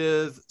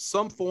with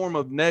some form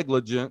of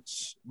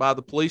negligence by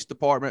the police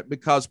department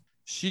because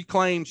she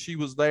claimed she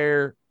was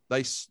there.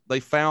 They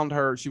found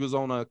her. She was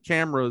on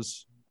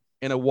cameras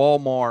in a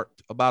Walmart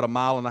about 1.5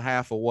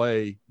 miles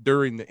away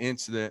during the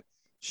incident.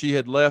 She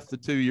had left the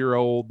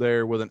 2-year-old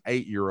there with an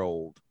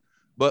 8-year-old.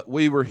 But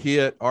we were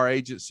hit, our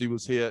agency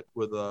was hit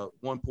with a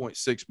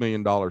 $1.6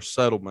 million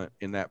settlement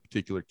in that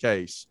particular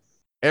case.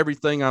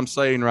 everything I'm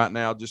saying right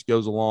now just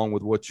goes along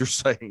with what you're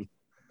saying.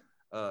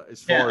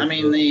 As far as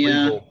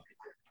legal.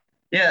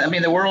 Yeah, I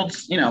mean, the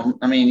world's, you don't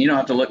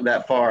have to look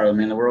that far. I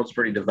mean, the world's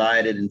pretty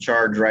divided and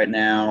charged right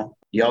now.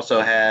 You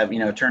also have,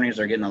 attorneys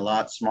are getting a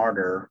lot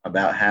smarter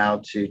about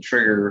how to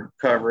trigger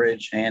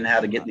coverage and how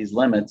to get these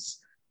limits.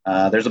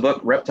 There's a book,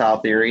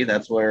 Reptile Theory.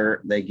 That's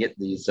where they get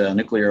these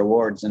nuclear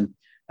awards. And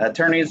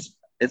attorneys,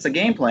 it's a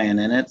game plan,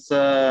 and it's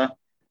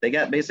they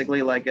got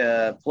basically like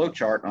a flow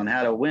chart on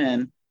how to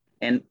win.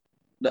 And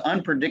the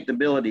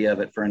unpredictability of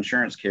it for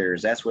insurance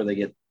carriers, that's where they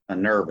get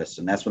nervous,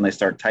 and that's when they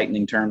start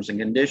tightening terms and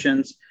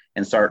conditions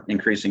and start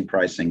increasing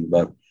pricing.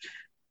 But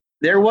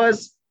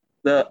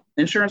the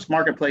insurance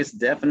marketplace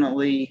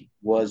definitely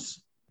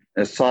was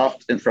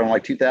soft, and from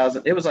like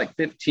 2000, it was like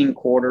 15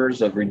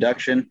 quarters of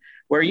reduction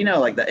where,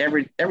 like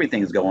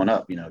everything is going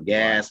up,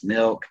 gas,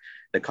 milk,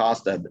 the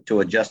cost to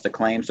adjust a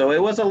claim. So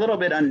it was a little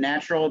bit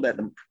unnatural that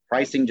the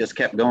pricing just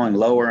kept going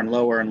lower and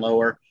lower and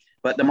lower,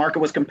 but the market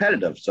was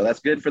competitive. So that's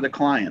good for the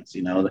clients,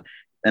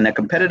 in a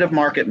competitive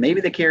market, maybe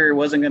the carrier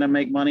wasn't going to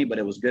make money, but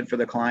it was good for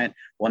the client.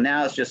 Well,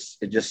 now it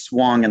just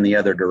swung in the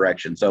other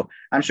direction. So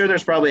I'm sure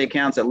there's probably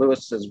accounts that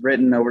Lewis has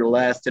written over the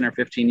last 10 or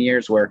 15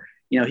 years where,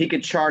 he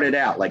could chart it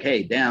out like,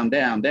 hey, down,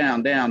 down,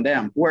 down, down,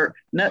 down, where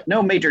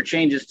no major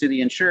changes to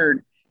the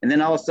insured. And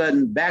then all of a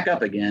sudden back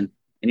up again.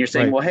 And you're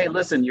saying, Well, hey,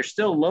 listen, you're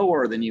still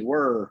lower than you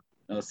were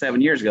 7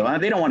 years ago.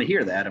 They don't want to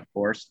hear that, of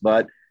course,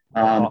 but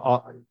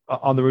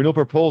on the renewal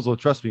proposal,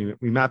 trust me,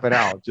 we map it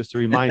out just to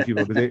remind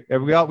people, because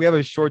we have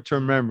a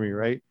short-term memory,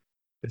 right?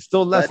 It's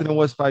still less than it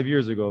was 5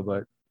 years ago,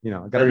 but I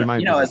got to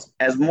remind people.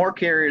 As more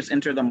carriers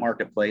enter the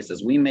marketplace,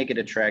 as we make it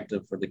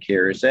attractive for the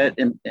carriers,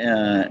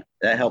 that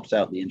helps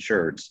out the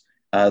insureds.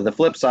 The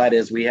flip side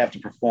is we have to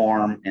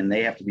perform and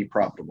they have to be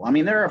profitable. I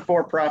mean, there are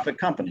for-profit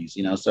companies,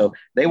 so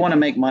they want to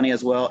make money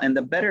as well. And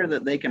the better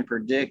that they can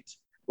predict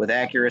with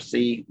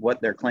accuracy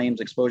what their claims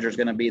exposure is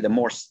going to be, the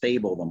more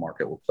stable the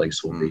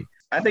marketplace will be.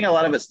 I think a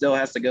lot of it still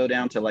has to go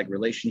down to like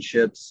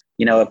relationships.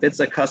 If it's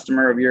a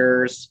customer of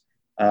yours,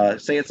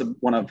 say it's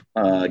one of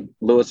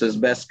Lewis's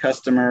best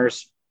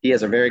customers, he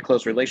has a very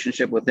close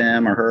relationship with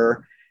him or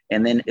her,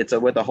 and then it's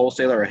with a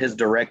wholesaler or his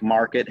direct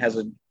market has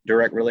a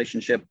direct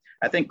relationship.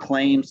 I think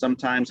claims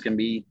sometimes can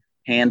be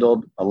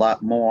handled a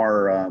lot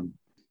more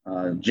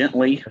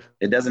gently.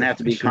 It doesn't have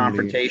to be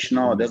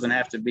confrontational. It doesn't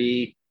have to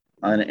be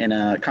in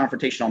a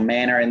confrontational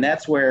manner. And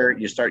that's where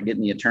you start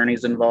getting the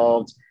attorneys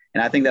involved.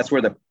 And I think that's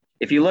where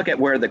if you look at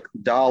where the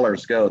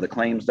dollars go, the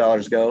claims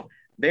dollars go,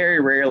 very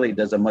rarely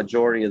does a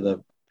majority of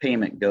the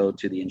payment go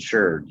to the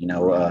insured.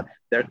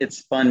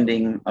 It's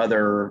funding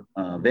other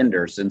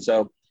vendors. And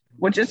so,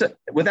 which is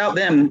without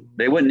them,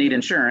 they wouldn't need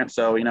insurance.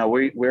 So,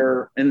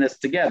 we're in this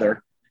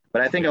together.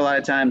 But I think a lot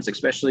of times,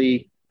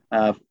 especially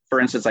for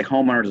instance, like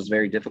homeowners is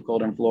very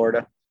difficult in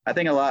Florida. I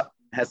think a lot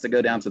has to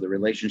go down to the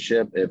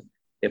relationship.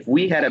 If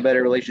we had a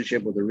better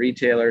relationship with the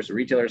retailers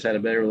had a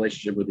better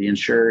relationship with the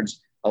insureds,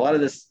 a lot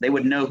of this, they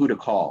would know who to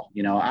call.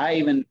 I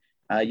even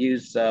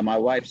use my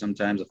wife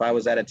sometimes. If I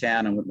was out of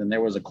town and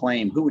there was a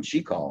claim, who would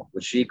she call?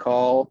 Would she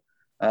call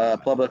a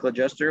public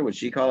adjuster? Would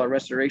she call a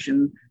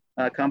restoration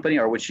company?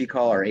 Or would she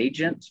call our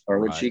agent? Or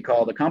would she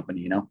call the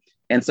company?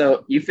 And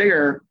so you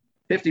figure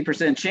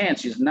 50% chance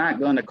she's not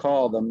going to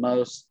call the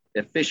most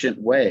efficient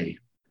way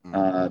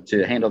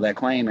to handle that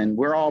claim. And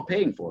we're all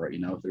paying for it,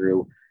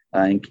 through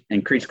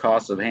increased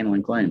costs of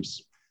handling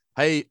claims.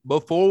 Hey,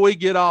 before we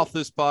get off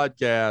this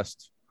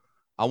podcast,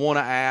 I want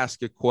to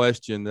ask a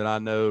question that I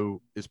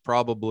know is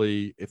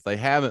probably, if they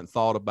haven't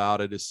thought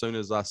about it, as soon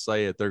as I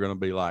say it, they're going to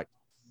be like,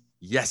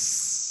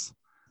 yes.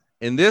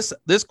 And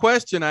this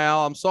question,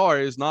 Al, I'm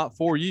sorry, is not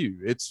for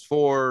you. It's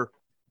for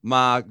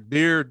my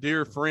dear,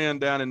 dear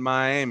friend down in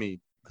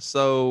Miami.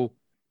 So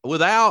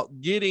without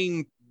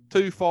getting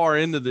too far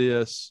into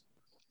this,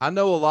 I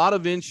know a lot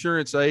of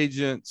insurance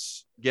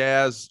agents,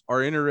 Gaz,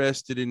 are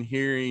interested in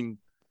hearing,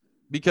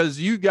 because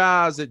you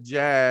guys at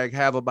JAG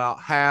have about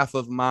half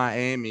of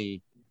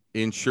Miami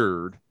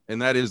insured,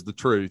 and that is the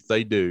truth.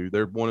 They do.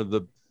 They're one of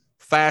the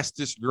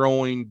fastest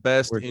growing,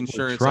 best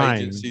insurance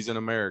agencies in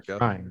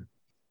America.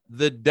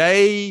 The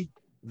day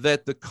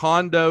that the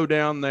condo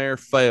down there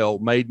fell,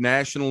 made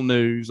national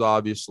news,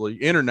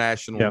 obviously,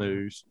 international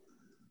news.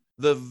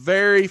 The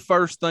very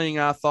first thing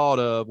I thought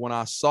of when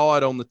I saw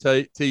it on the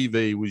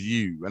TV was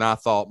you. And I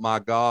thought, my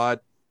God,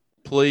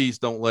 please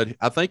don't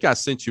I think I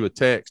sent you a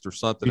text or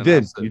something.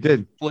 You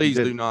did. Please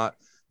do not.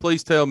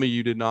 Please tell me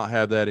you did not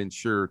have that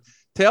insured.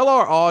 Tell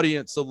our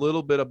audience a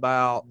little bit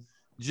about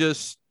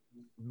just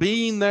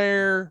being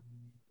there.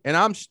 And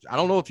I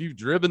don't know if you've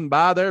driven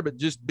by there, but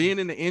just being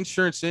in the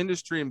insurance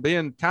industry and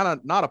being kind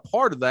of not a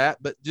part of that,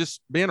 but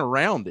just being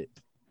around it,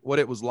 what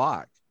it was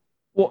like.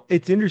 Well,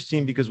 it's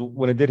interesting because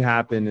when it did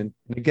happen, and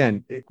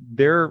again,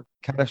 there are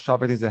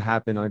catastrophic things that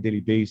happen on a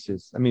daily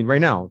basis. I mean,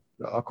 right now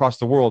across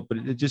the world, but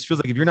it just feels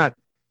like if you're not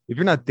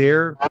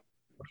there,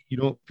 you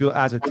don't feel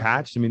as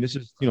attached. I mean, this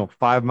is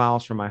 5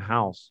 miles from my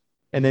house,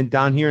 and then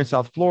down here in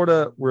South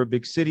Florida, we're a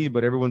big city,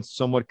 but everyone's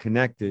somewhat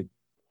connected.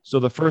 So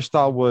the first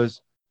thought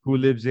was, who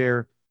lives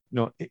there?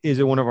 is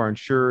it one of our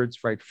insureds,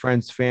 right?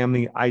 Friends,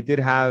 family. I did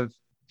have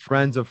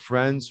friends of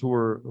friends who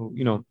were,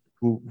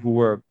 who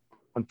were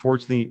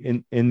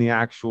unfortunately in the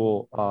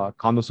actual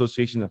condo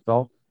association that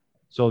fell.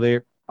 So they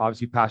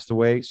obviously passed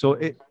away. So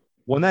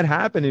when that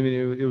happened, I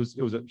mean, it was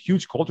a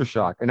huge culture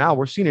shock. And now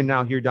we're seeing it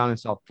now here down in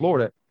South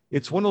Florida.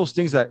 It's one of those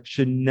things that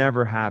should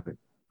never happen.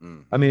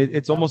 I mean,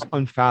 it's almost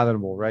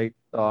unfathomable, right?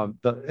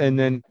 And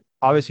then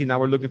obviously now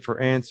we're looking for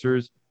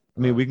answers. I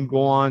mean, we can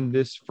go on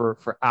this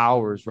for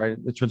hours, right?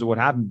 In terms of what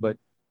happened, but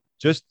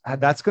just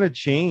that's going to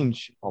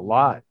change a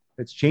lot.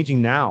 It's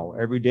changing now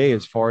every day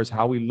as far as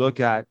how we look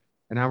at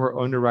and how we're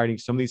underwriting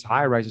some of these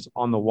high rises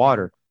on the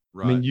water.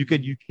 Right. I mean, you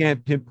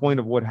can't pinpoint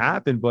of what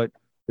happened, but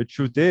the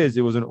truth is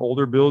it was an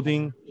older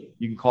building.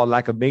 You can call it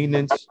lack of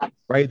maintenance,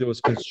 right? There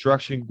was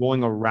construction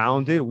going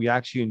around it. We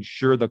actually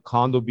insured the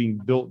condo being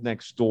built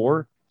next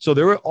door. So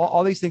there were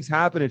all these things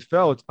happen. It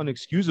fell. It's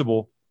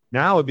unexcusable.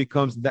 Now it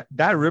becomes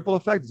that ripple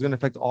effect is going to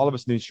affect all of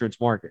us in the insurance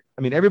market.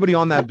 I mean, everybody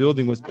on that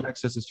building was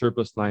excess and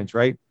surplus lines,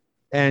 right?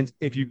 And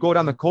if you go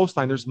down the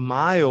coastline, there's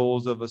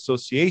miles of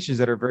associations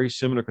that are very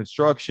similar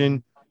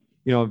construction,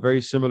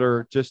 very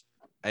similar, just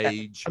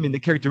age. I mean, the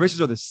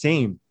characteristics are the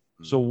same.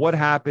 So what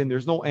happened?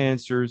 There's no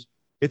answers.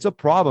 It's a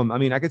problem. I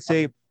mean, I could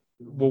say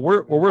what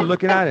we're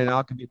looking at, and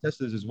I could be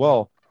attested to this as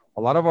well.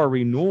 A lot of our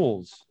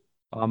renewals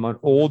on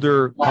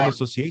older condo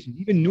associations,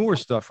 even newer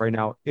stuff right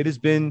now, it has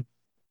been,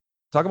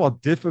 talk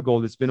about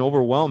difficult. It's been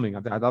overwhelming.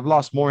 I've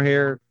lost more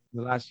hair in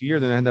the last year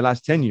than in the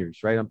last 10 years,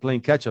 right? I'm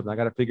playing catch up. I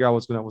got to figure out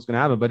what's going to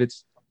happen, but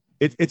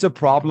it's a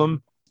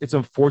problem. It's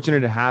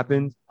unfortunate it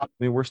happened. I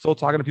mean, we're still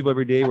talking to people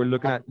every day. We're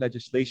looking at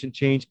legislation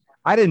change.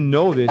 I didn't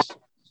know this.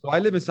 So I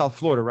live in South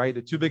Florida, right?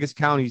 The two biggest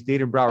counties,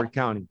 Dade and Broward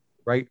County,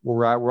 right?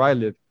 Where I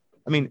live.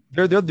 I mean,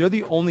 they're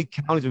the only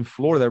counties in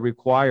Florida that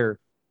require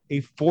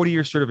a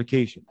 40-year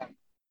certification.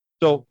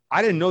 So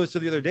I didn't know this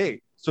till the other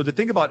day. So to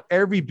think about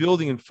every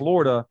building in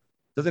Florida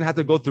doesn't have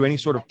to go through any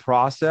sort of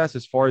process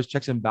as far as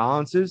checks and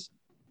balances,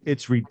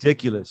 it's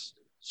ridiculous.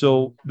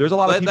 So there's a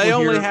lot of people they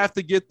only have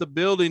to get the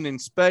building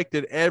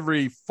inspected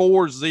every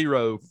 40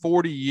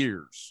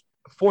 years.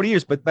 40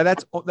 years, but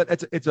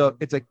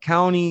it's a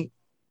county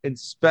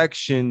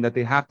inspection that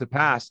they have to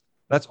pass.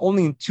 That's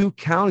only in 2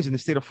 counties in the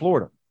state of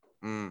Florida.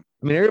 I mean,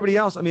 everybody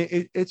else, I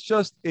mean, it's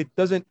just, it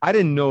doesn't, I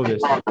didn't know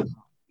this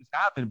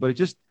happened, but it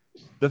just,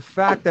 the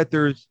fact that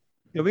there's,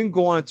 we can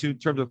go on to in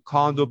terms of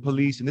condo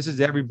police, and this is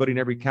everybody in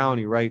every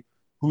county, right?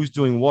 Who's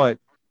doing what?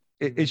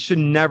 It should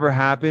never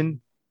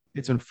happen.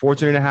 It's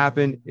unfortunate it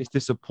happened. It's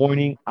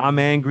disappointing. I'm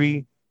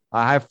angry.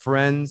 I have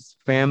friends,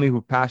 family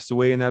who passed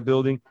away in that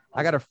building.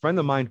 I got a friend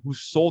of mine who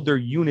sold their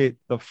unit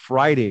the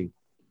Friday,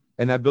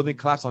 and that building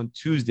collapsed on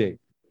Tuesday.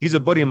 He's a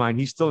buddy of mine.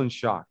 He's still in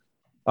shock.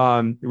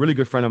 A really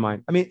good friend of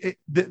mine. I mean,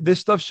 this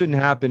stuff shouldn't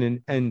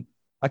happen, and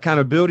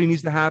accountability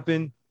needs to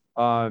happen.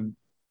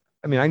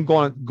 I mean, I can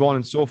go on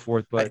and so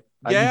forth, but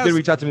you did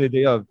reach out to me the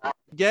day of.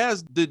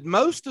 Gaz, did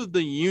most of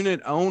the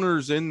unit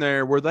owners in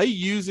there, were they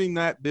using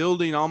that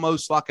building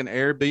almost like an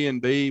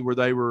Airbnb, where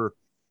they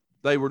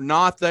were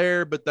not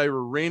there, but they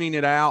were renting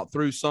it out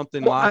through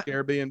something like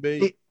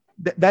Airbnb?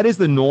 That is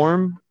the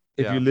norm.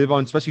 If you live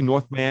on, especially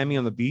North Miami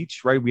on the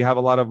beach, right? We have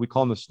a lot of, we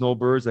call them the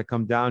snowbirds that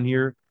come down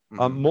here.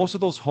 Most of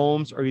those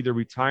homes are either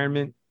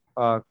retirement,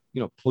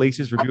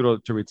 places for people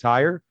to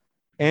retire,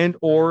 and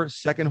or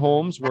second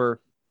homes where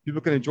people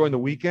can enjoy in the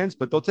weekends,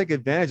 but they'll take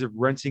advantage of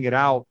renting it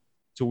out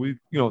to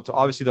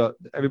obviously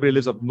everybody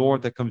lives up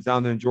north that comes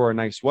down to enjoy our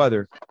nice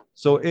weather.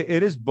 So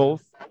it is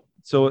both.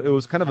 So it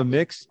was kind of a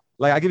mix.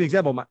 Like, I give you an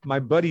example. My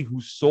buddy who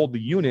sold the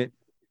unit,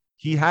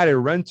 he had a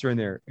renter in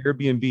there,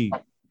 Airbnb.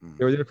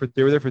 They were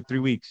there for 3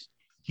 weeks.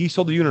 He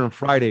sold the unit on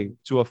Friday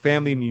to a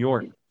family in New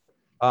York.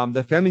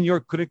 The family in New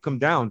York couldn't come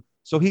down,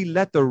 so he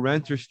let the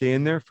renter stay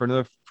in there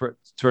for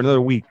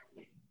another week.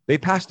 They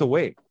passed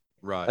away.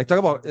 Right. Like, talk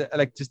about,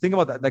 like, just think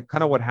about that. Like,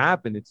 kind of what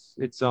happened.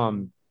 It's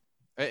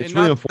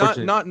really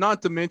unfortunate.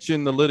 Not to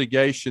mention the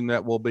litigation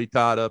that will be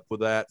tied up with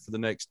that for the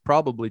next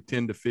probably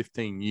 10 to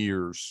 15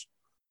 years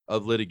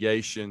of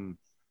litigation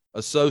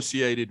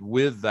associated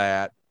with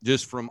that,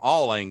 just from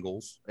all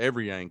angles,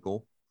 every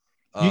angle.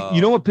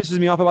 You know what pisses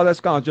me off about that,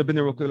 Scott? I'll jump in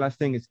there real quick. Last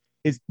thing is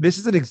this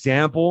is an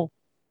example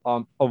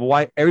of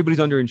why everybody's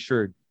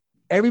underinsured.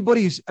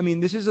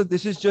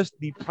 This is just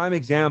the prime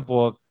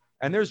example of,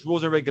 and there's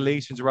rules and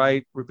regulations,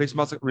 right?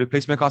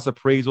 Replacement cost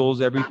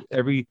appraisals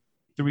every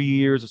 3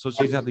 years,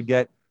 associations have to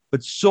get.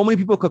 But so many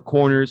people cut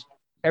corners.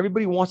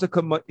 Everybody wants to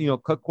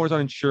cut corners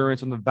on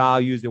insurance, on the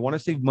values. They want to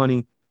save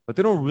money, but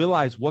they don't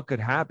realize what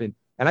could happen.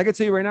 And I can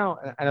tell you right now,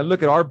 and I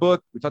look at our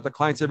book, we talk to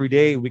clients every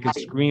day, we can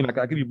scream, I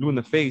could be blue in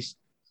the face,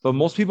 but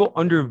most people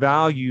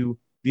undervalue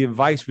the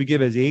advice we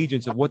give as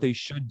agents of what they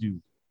should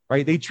do,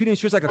 right? They treat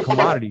insurance like a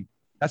commodity.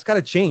 That's got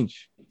to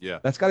change. Yeah.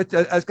 That's got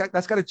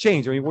to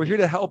change. I mean, we're here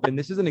to help. And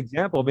this is an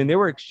example. I mean, they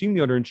were extremely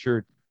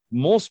underinsured.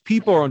 Most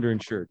people are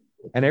underinsured,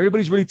 and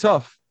everybody's really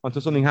tough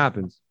until something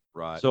happens.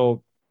 Right.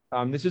 So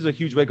this is a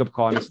huge wake-up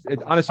call. And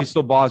it honestly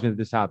still bothers me that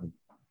this happened.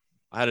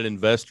 I had an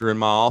investor in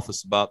my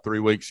office about 3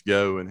 weeks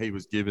ago, and he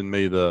was giving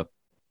me the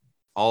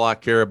all I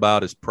care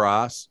about is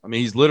price. I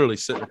mean, he's literally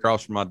sitting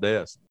across from my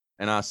desk.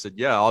 And I said,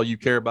 yeah, all you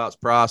care about is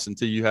price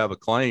until you have a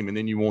claim, and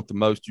then you want the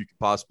most you could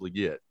possibly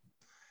get.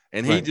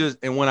 And he Right.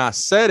 and when I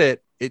said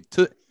it,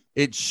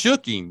 it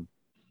shook him.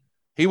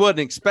 He wasn't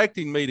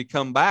expecting me to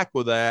come back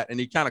with that. And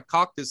he kind of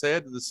cocked his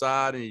head to the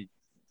side and he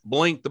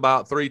blinked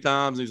about 3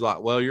 times. He's like,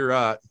 well, you're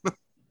right.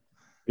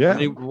 Yeah. I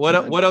mean,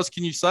 what else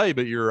can you say?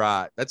 But you're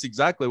right. That's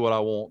exactly what I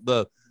want.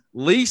 The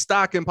least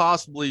I can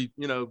possibly,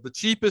 the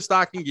cheapest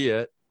I can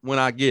get when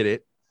I get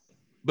it.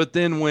 But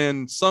then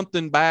when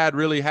something bad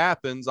really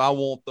happens, I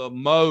want the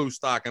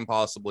most I can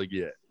possibly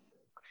get.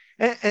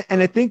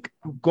 And I think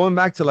going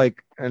back to and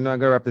I'm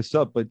gonna wrap this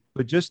up, but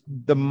just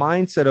the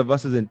mindset of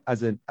us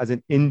as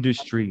an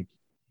industry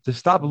to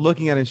stop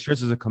looking at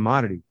insurance as a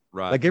commodity.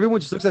 Right. Like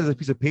everyone just looks at it as a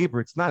piece of paper.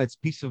 It's not. It's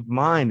peace of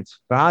mind. It's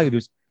value.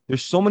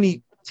 There's so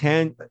many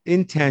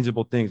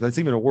intangible things. That's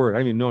even a word. I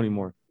don't even know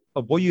anymore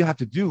of what you have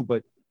to do.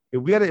 But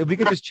if we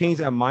could just change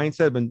that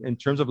mindset in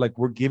terms of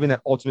we're giving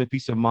that ultimate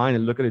peace of mind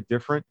and look at it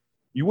different,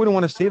 you wouldn't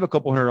want to save a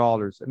couple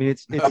 $100. I mean,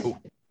 it's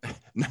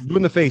blue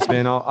in the face,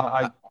 man.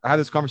 I have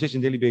this conversation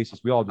on a daily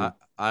basis. We all do.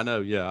 I know.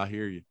 Yeah, I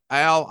hear you.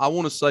 Al, I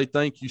want to say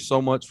thank you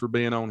so much for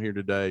being on here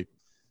today.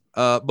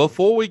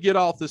 Before we get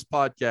off this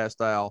podcast,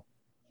 Al,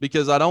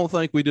 because I don't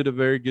think we did a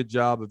very good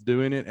job of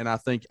doing it, and I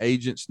think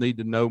agents need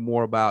to know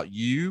more about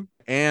you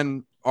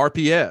and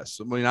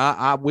RPS. I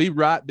mean, we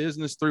write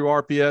business through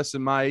RPS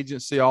in my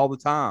agency all the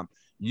time.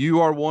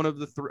 You are one of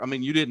the 3. I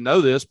mean, you didn't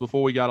know this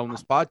before we got on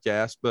this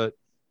podcast, but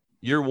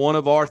you're one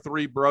of our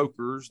 3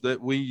 brokers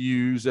that we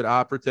use at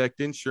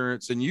iProtect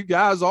Insurance, and you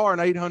guys are an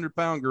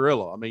 800-pound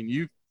gorilla. I mean,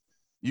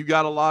 you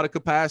got a lot of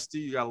capacity.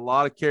 You got a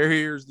lot of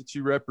carriers that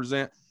you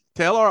represent.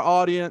 Tell our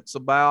audience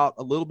a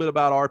little bit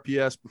about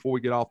RPS before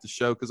we get off the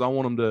show, because I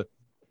want them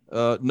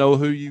to know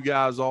who you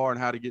guys are and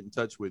how to get in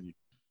touch with you.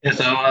 Yeah,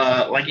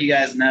 so like you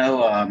guys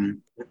know,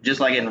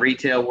 just like in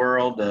retail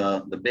world,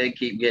 the big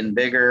keep getting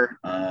bigger.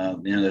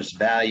 There's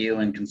value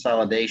and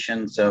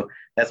consolidation. So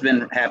that's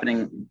been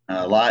happening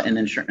a lot in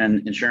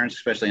insurance,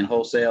 especially in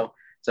wholesale.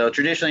 So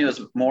traditionally it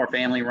was more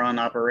family run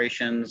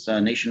operations,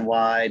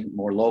 nationwide,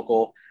 more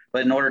local.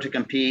 But in order to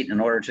compete, in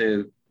order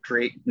to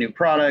create new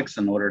products,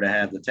 in order to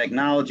have the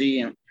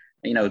technology,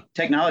 and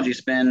technology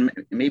spend,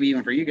 maybe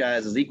even for you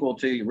guys, is equal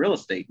to real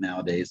estate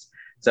nowadays.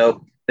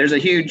 So there's a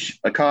huge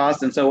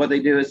cost. And so what they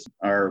do is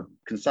are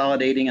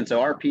consolidating. And so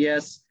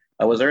RPS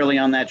was early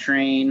on that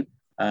train,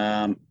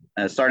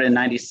 started in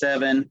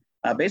 97,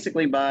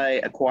 basically by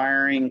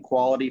acquiring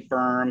quality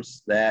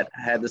firms that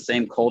had the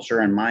same culture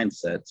and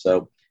mindset.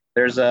 So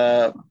there's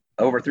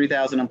over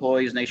 3,000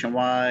 employees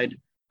nationwide,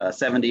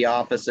 70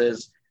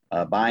 offices,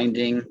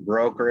 binding,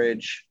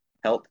 brokerage,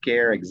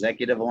 healthcare,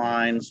 executive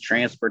lines,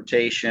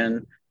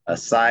 transportation,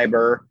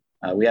 cyber.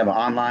 We have an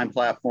online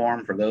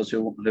platform for those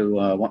who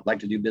like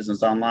to do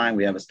business online.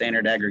 We have a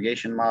standard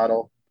aggregation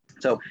model.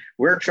 So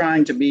we're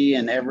trying to be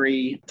in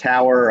every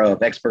tower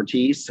of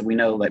expertise. We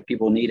know that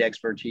people need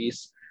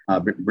expertise,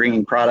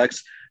 bringing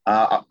products.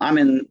 I'm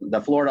in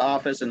the Florida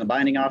office, in the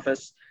binding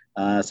office.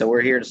 So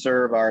we're here to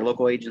serve our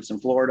local agents in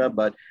Florida,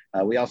 but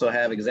we also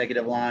have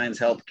executive lines,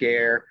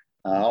 healthcare,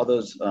 all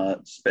those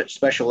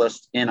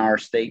specialists in our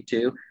state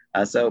too.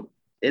 So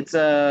it's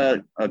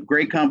a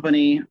great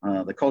company.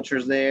 The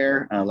culture's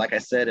there. Like I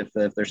said,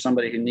 if there's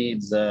somebody who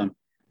needs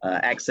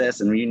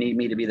access and you need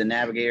me to be the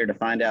navigator to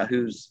find out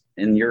who's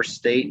in your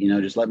state,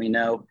 just let me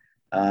know.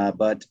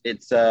 But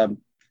it's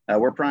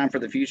we're primed for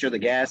the future. The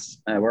gas,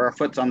 we're our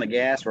foot's on the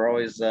gas. We're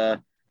always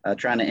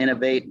trying to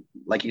innovate.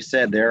 Like you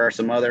said, there are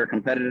some other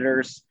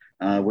competitors.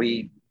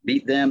 We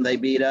beat them, they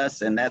beat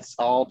us, and that's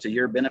all to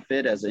your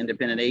benefit as an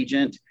independent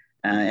agent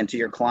and to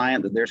your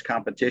client, that there's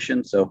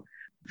competition. So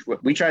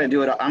we try to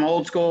do it. I'm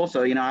old school,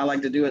 so I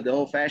like to do it the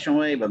old-fashioned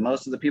way. But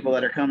most of the people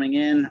that are coming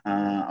in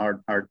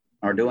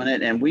are doing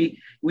it, and we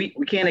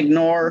can't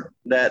ignore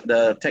that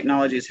the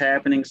technology is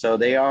happening. So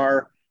they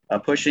are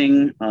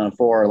pushing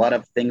for a lot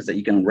of things that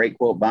you can rate,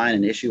 quote, bind,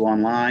 and issue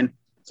online.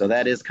 So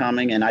that is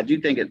coming, and I do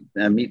think it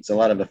meets a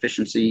lot of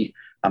efficiency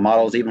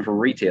models, even for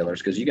retailers,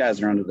 because you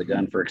guys are under the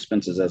gun for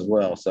expenses as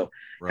well. So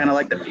kind of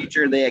like the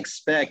future they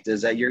expect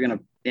is that you're going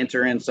to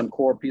enter in some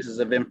core pieces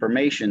of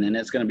information, and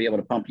it's going to be able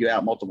to pump you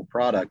out multiple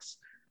products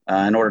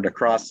in order to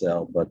cross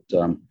sell. But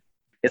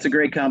it's a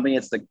great company.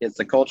 It's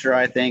the culture,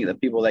 I think, the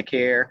people that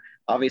care.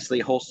 Obviously,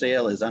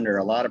 wholesale is under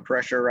a lot of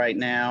pressure right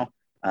now.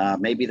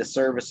 Maybe the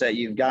service that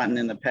you've gotten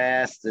in the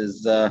past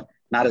is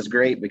not as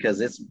great because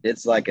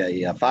it's like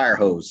a fire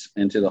hose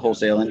into the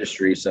wholesale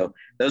industry. So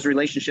those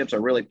relationships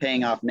are really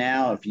paying off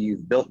now if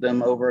you've built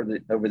them over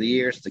the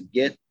years to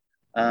get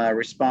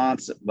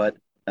response. But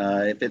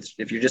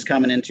if you're just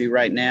coming into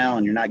right now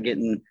and you're not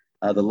getting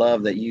the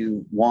love that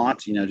you want,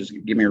 just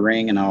give me a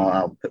ring and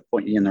I'll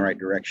point you in the right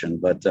direction.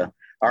 But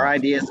our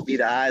idea is to be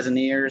the eyes and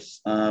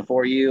ears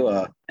for you,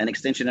 an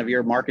extension of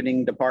your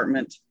marketing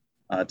department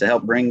to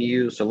help bring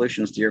you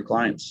solutions to your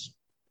clients.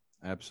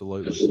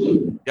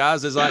 Absolutely.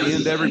 Guys, as I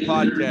end every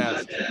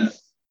podcast,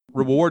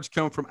 rewards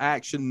come from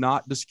action,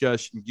 not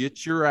discussion.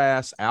 Get your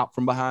ass out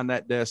from behind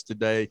that desk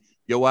today.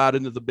 Go out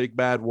into the big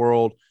bad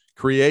world.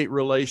 create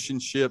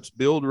relationships,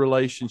 build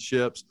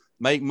relationships,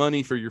 make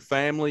money for your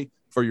family,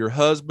 for your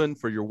husband,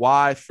 for your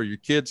wife, for your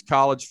kids'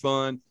 college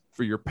fund,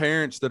 for your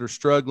parents that are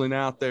struggling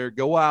out there.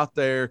 Go out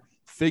there,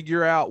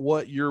 figure out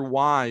what your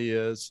why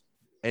is,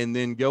 and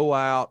then go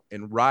out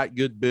and write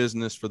good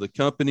business for the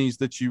companies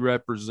that you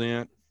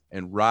represent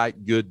and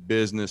write good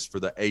business for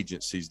the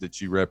agencies that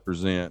you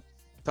represent.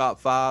 Top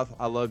 5,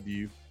 I love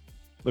you.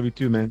 Love you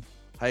too, man.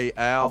 Hey,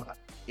 Al,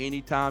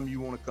 anytime you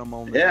want to come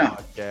on this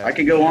podcast. I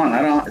could go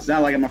on. It's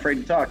not like I'm afraid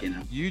to talk,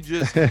 You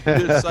just say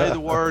the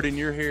word and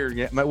you're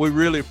here. We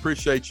really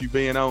appreciate you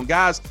being on.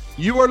 Guys,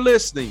 you are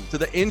listening to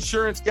the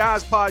Insurance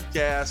Guys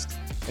podcast,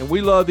 and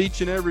we love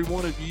each and every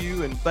one of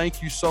you, and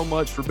thank you so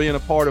much for being a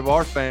part of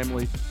our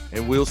family,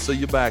 and we'll see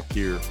you back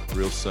here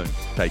real soon.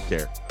 Take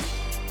care.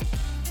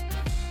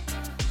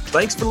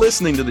 Thanks for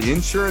listening to the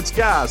Insurance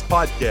Guys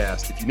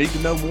podcast. If you need to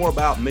know more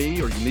about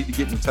me or you need to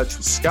get in touch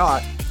with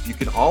Scott, you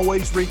can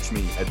always reach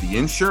me at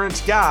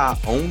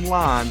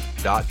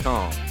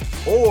theinsuranceguyonline.com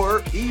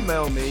or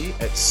email me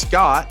at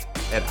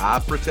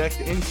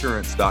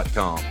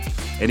scott@iprotectinsurance.com.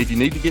 And if you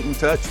need to get in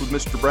touch with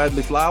Mr.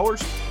 Bradley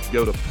Flowers,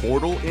 go to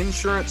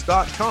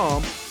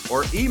portalinsurance.com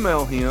or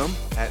email him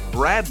at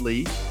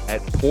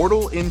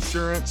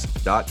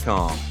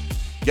bradley@portalinsurance.com.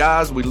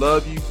 Guys, we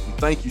love you. And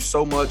thank you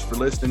so much for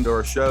listening to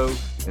our show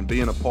and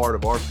being a part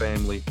of our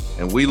family.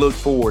 And we look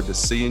forward to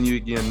seeing you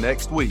again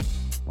next week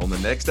on the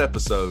next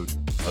episode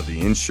of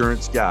the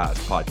Insurance Guys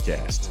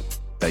podcast.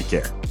 Take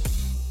care.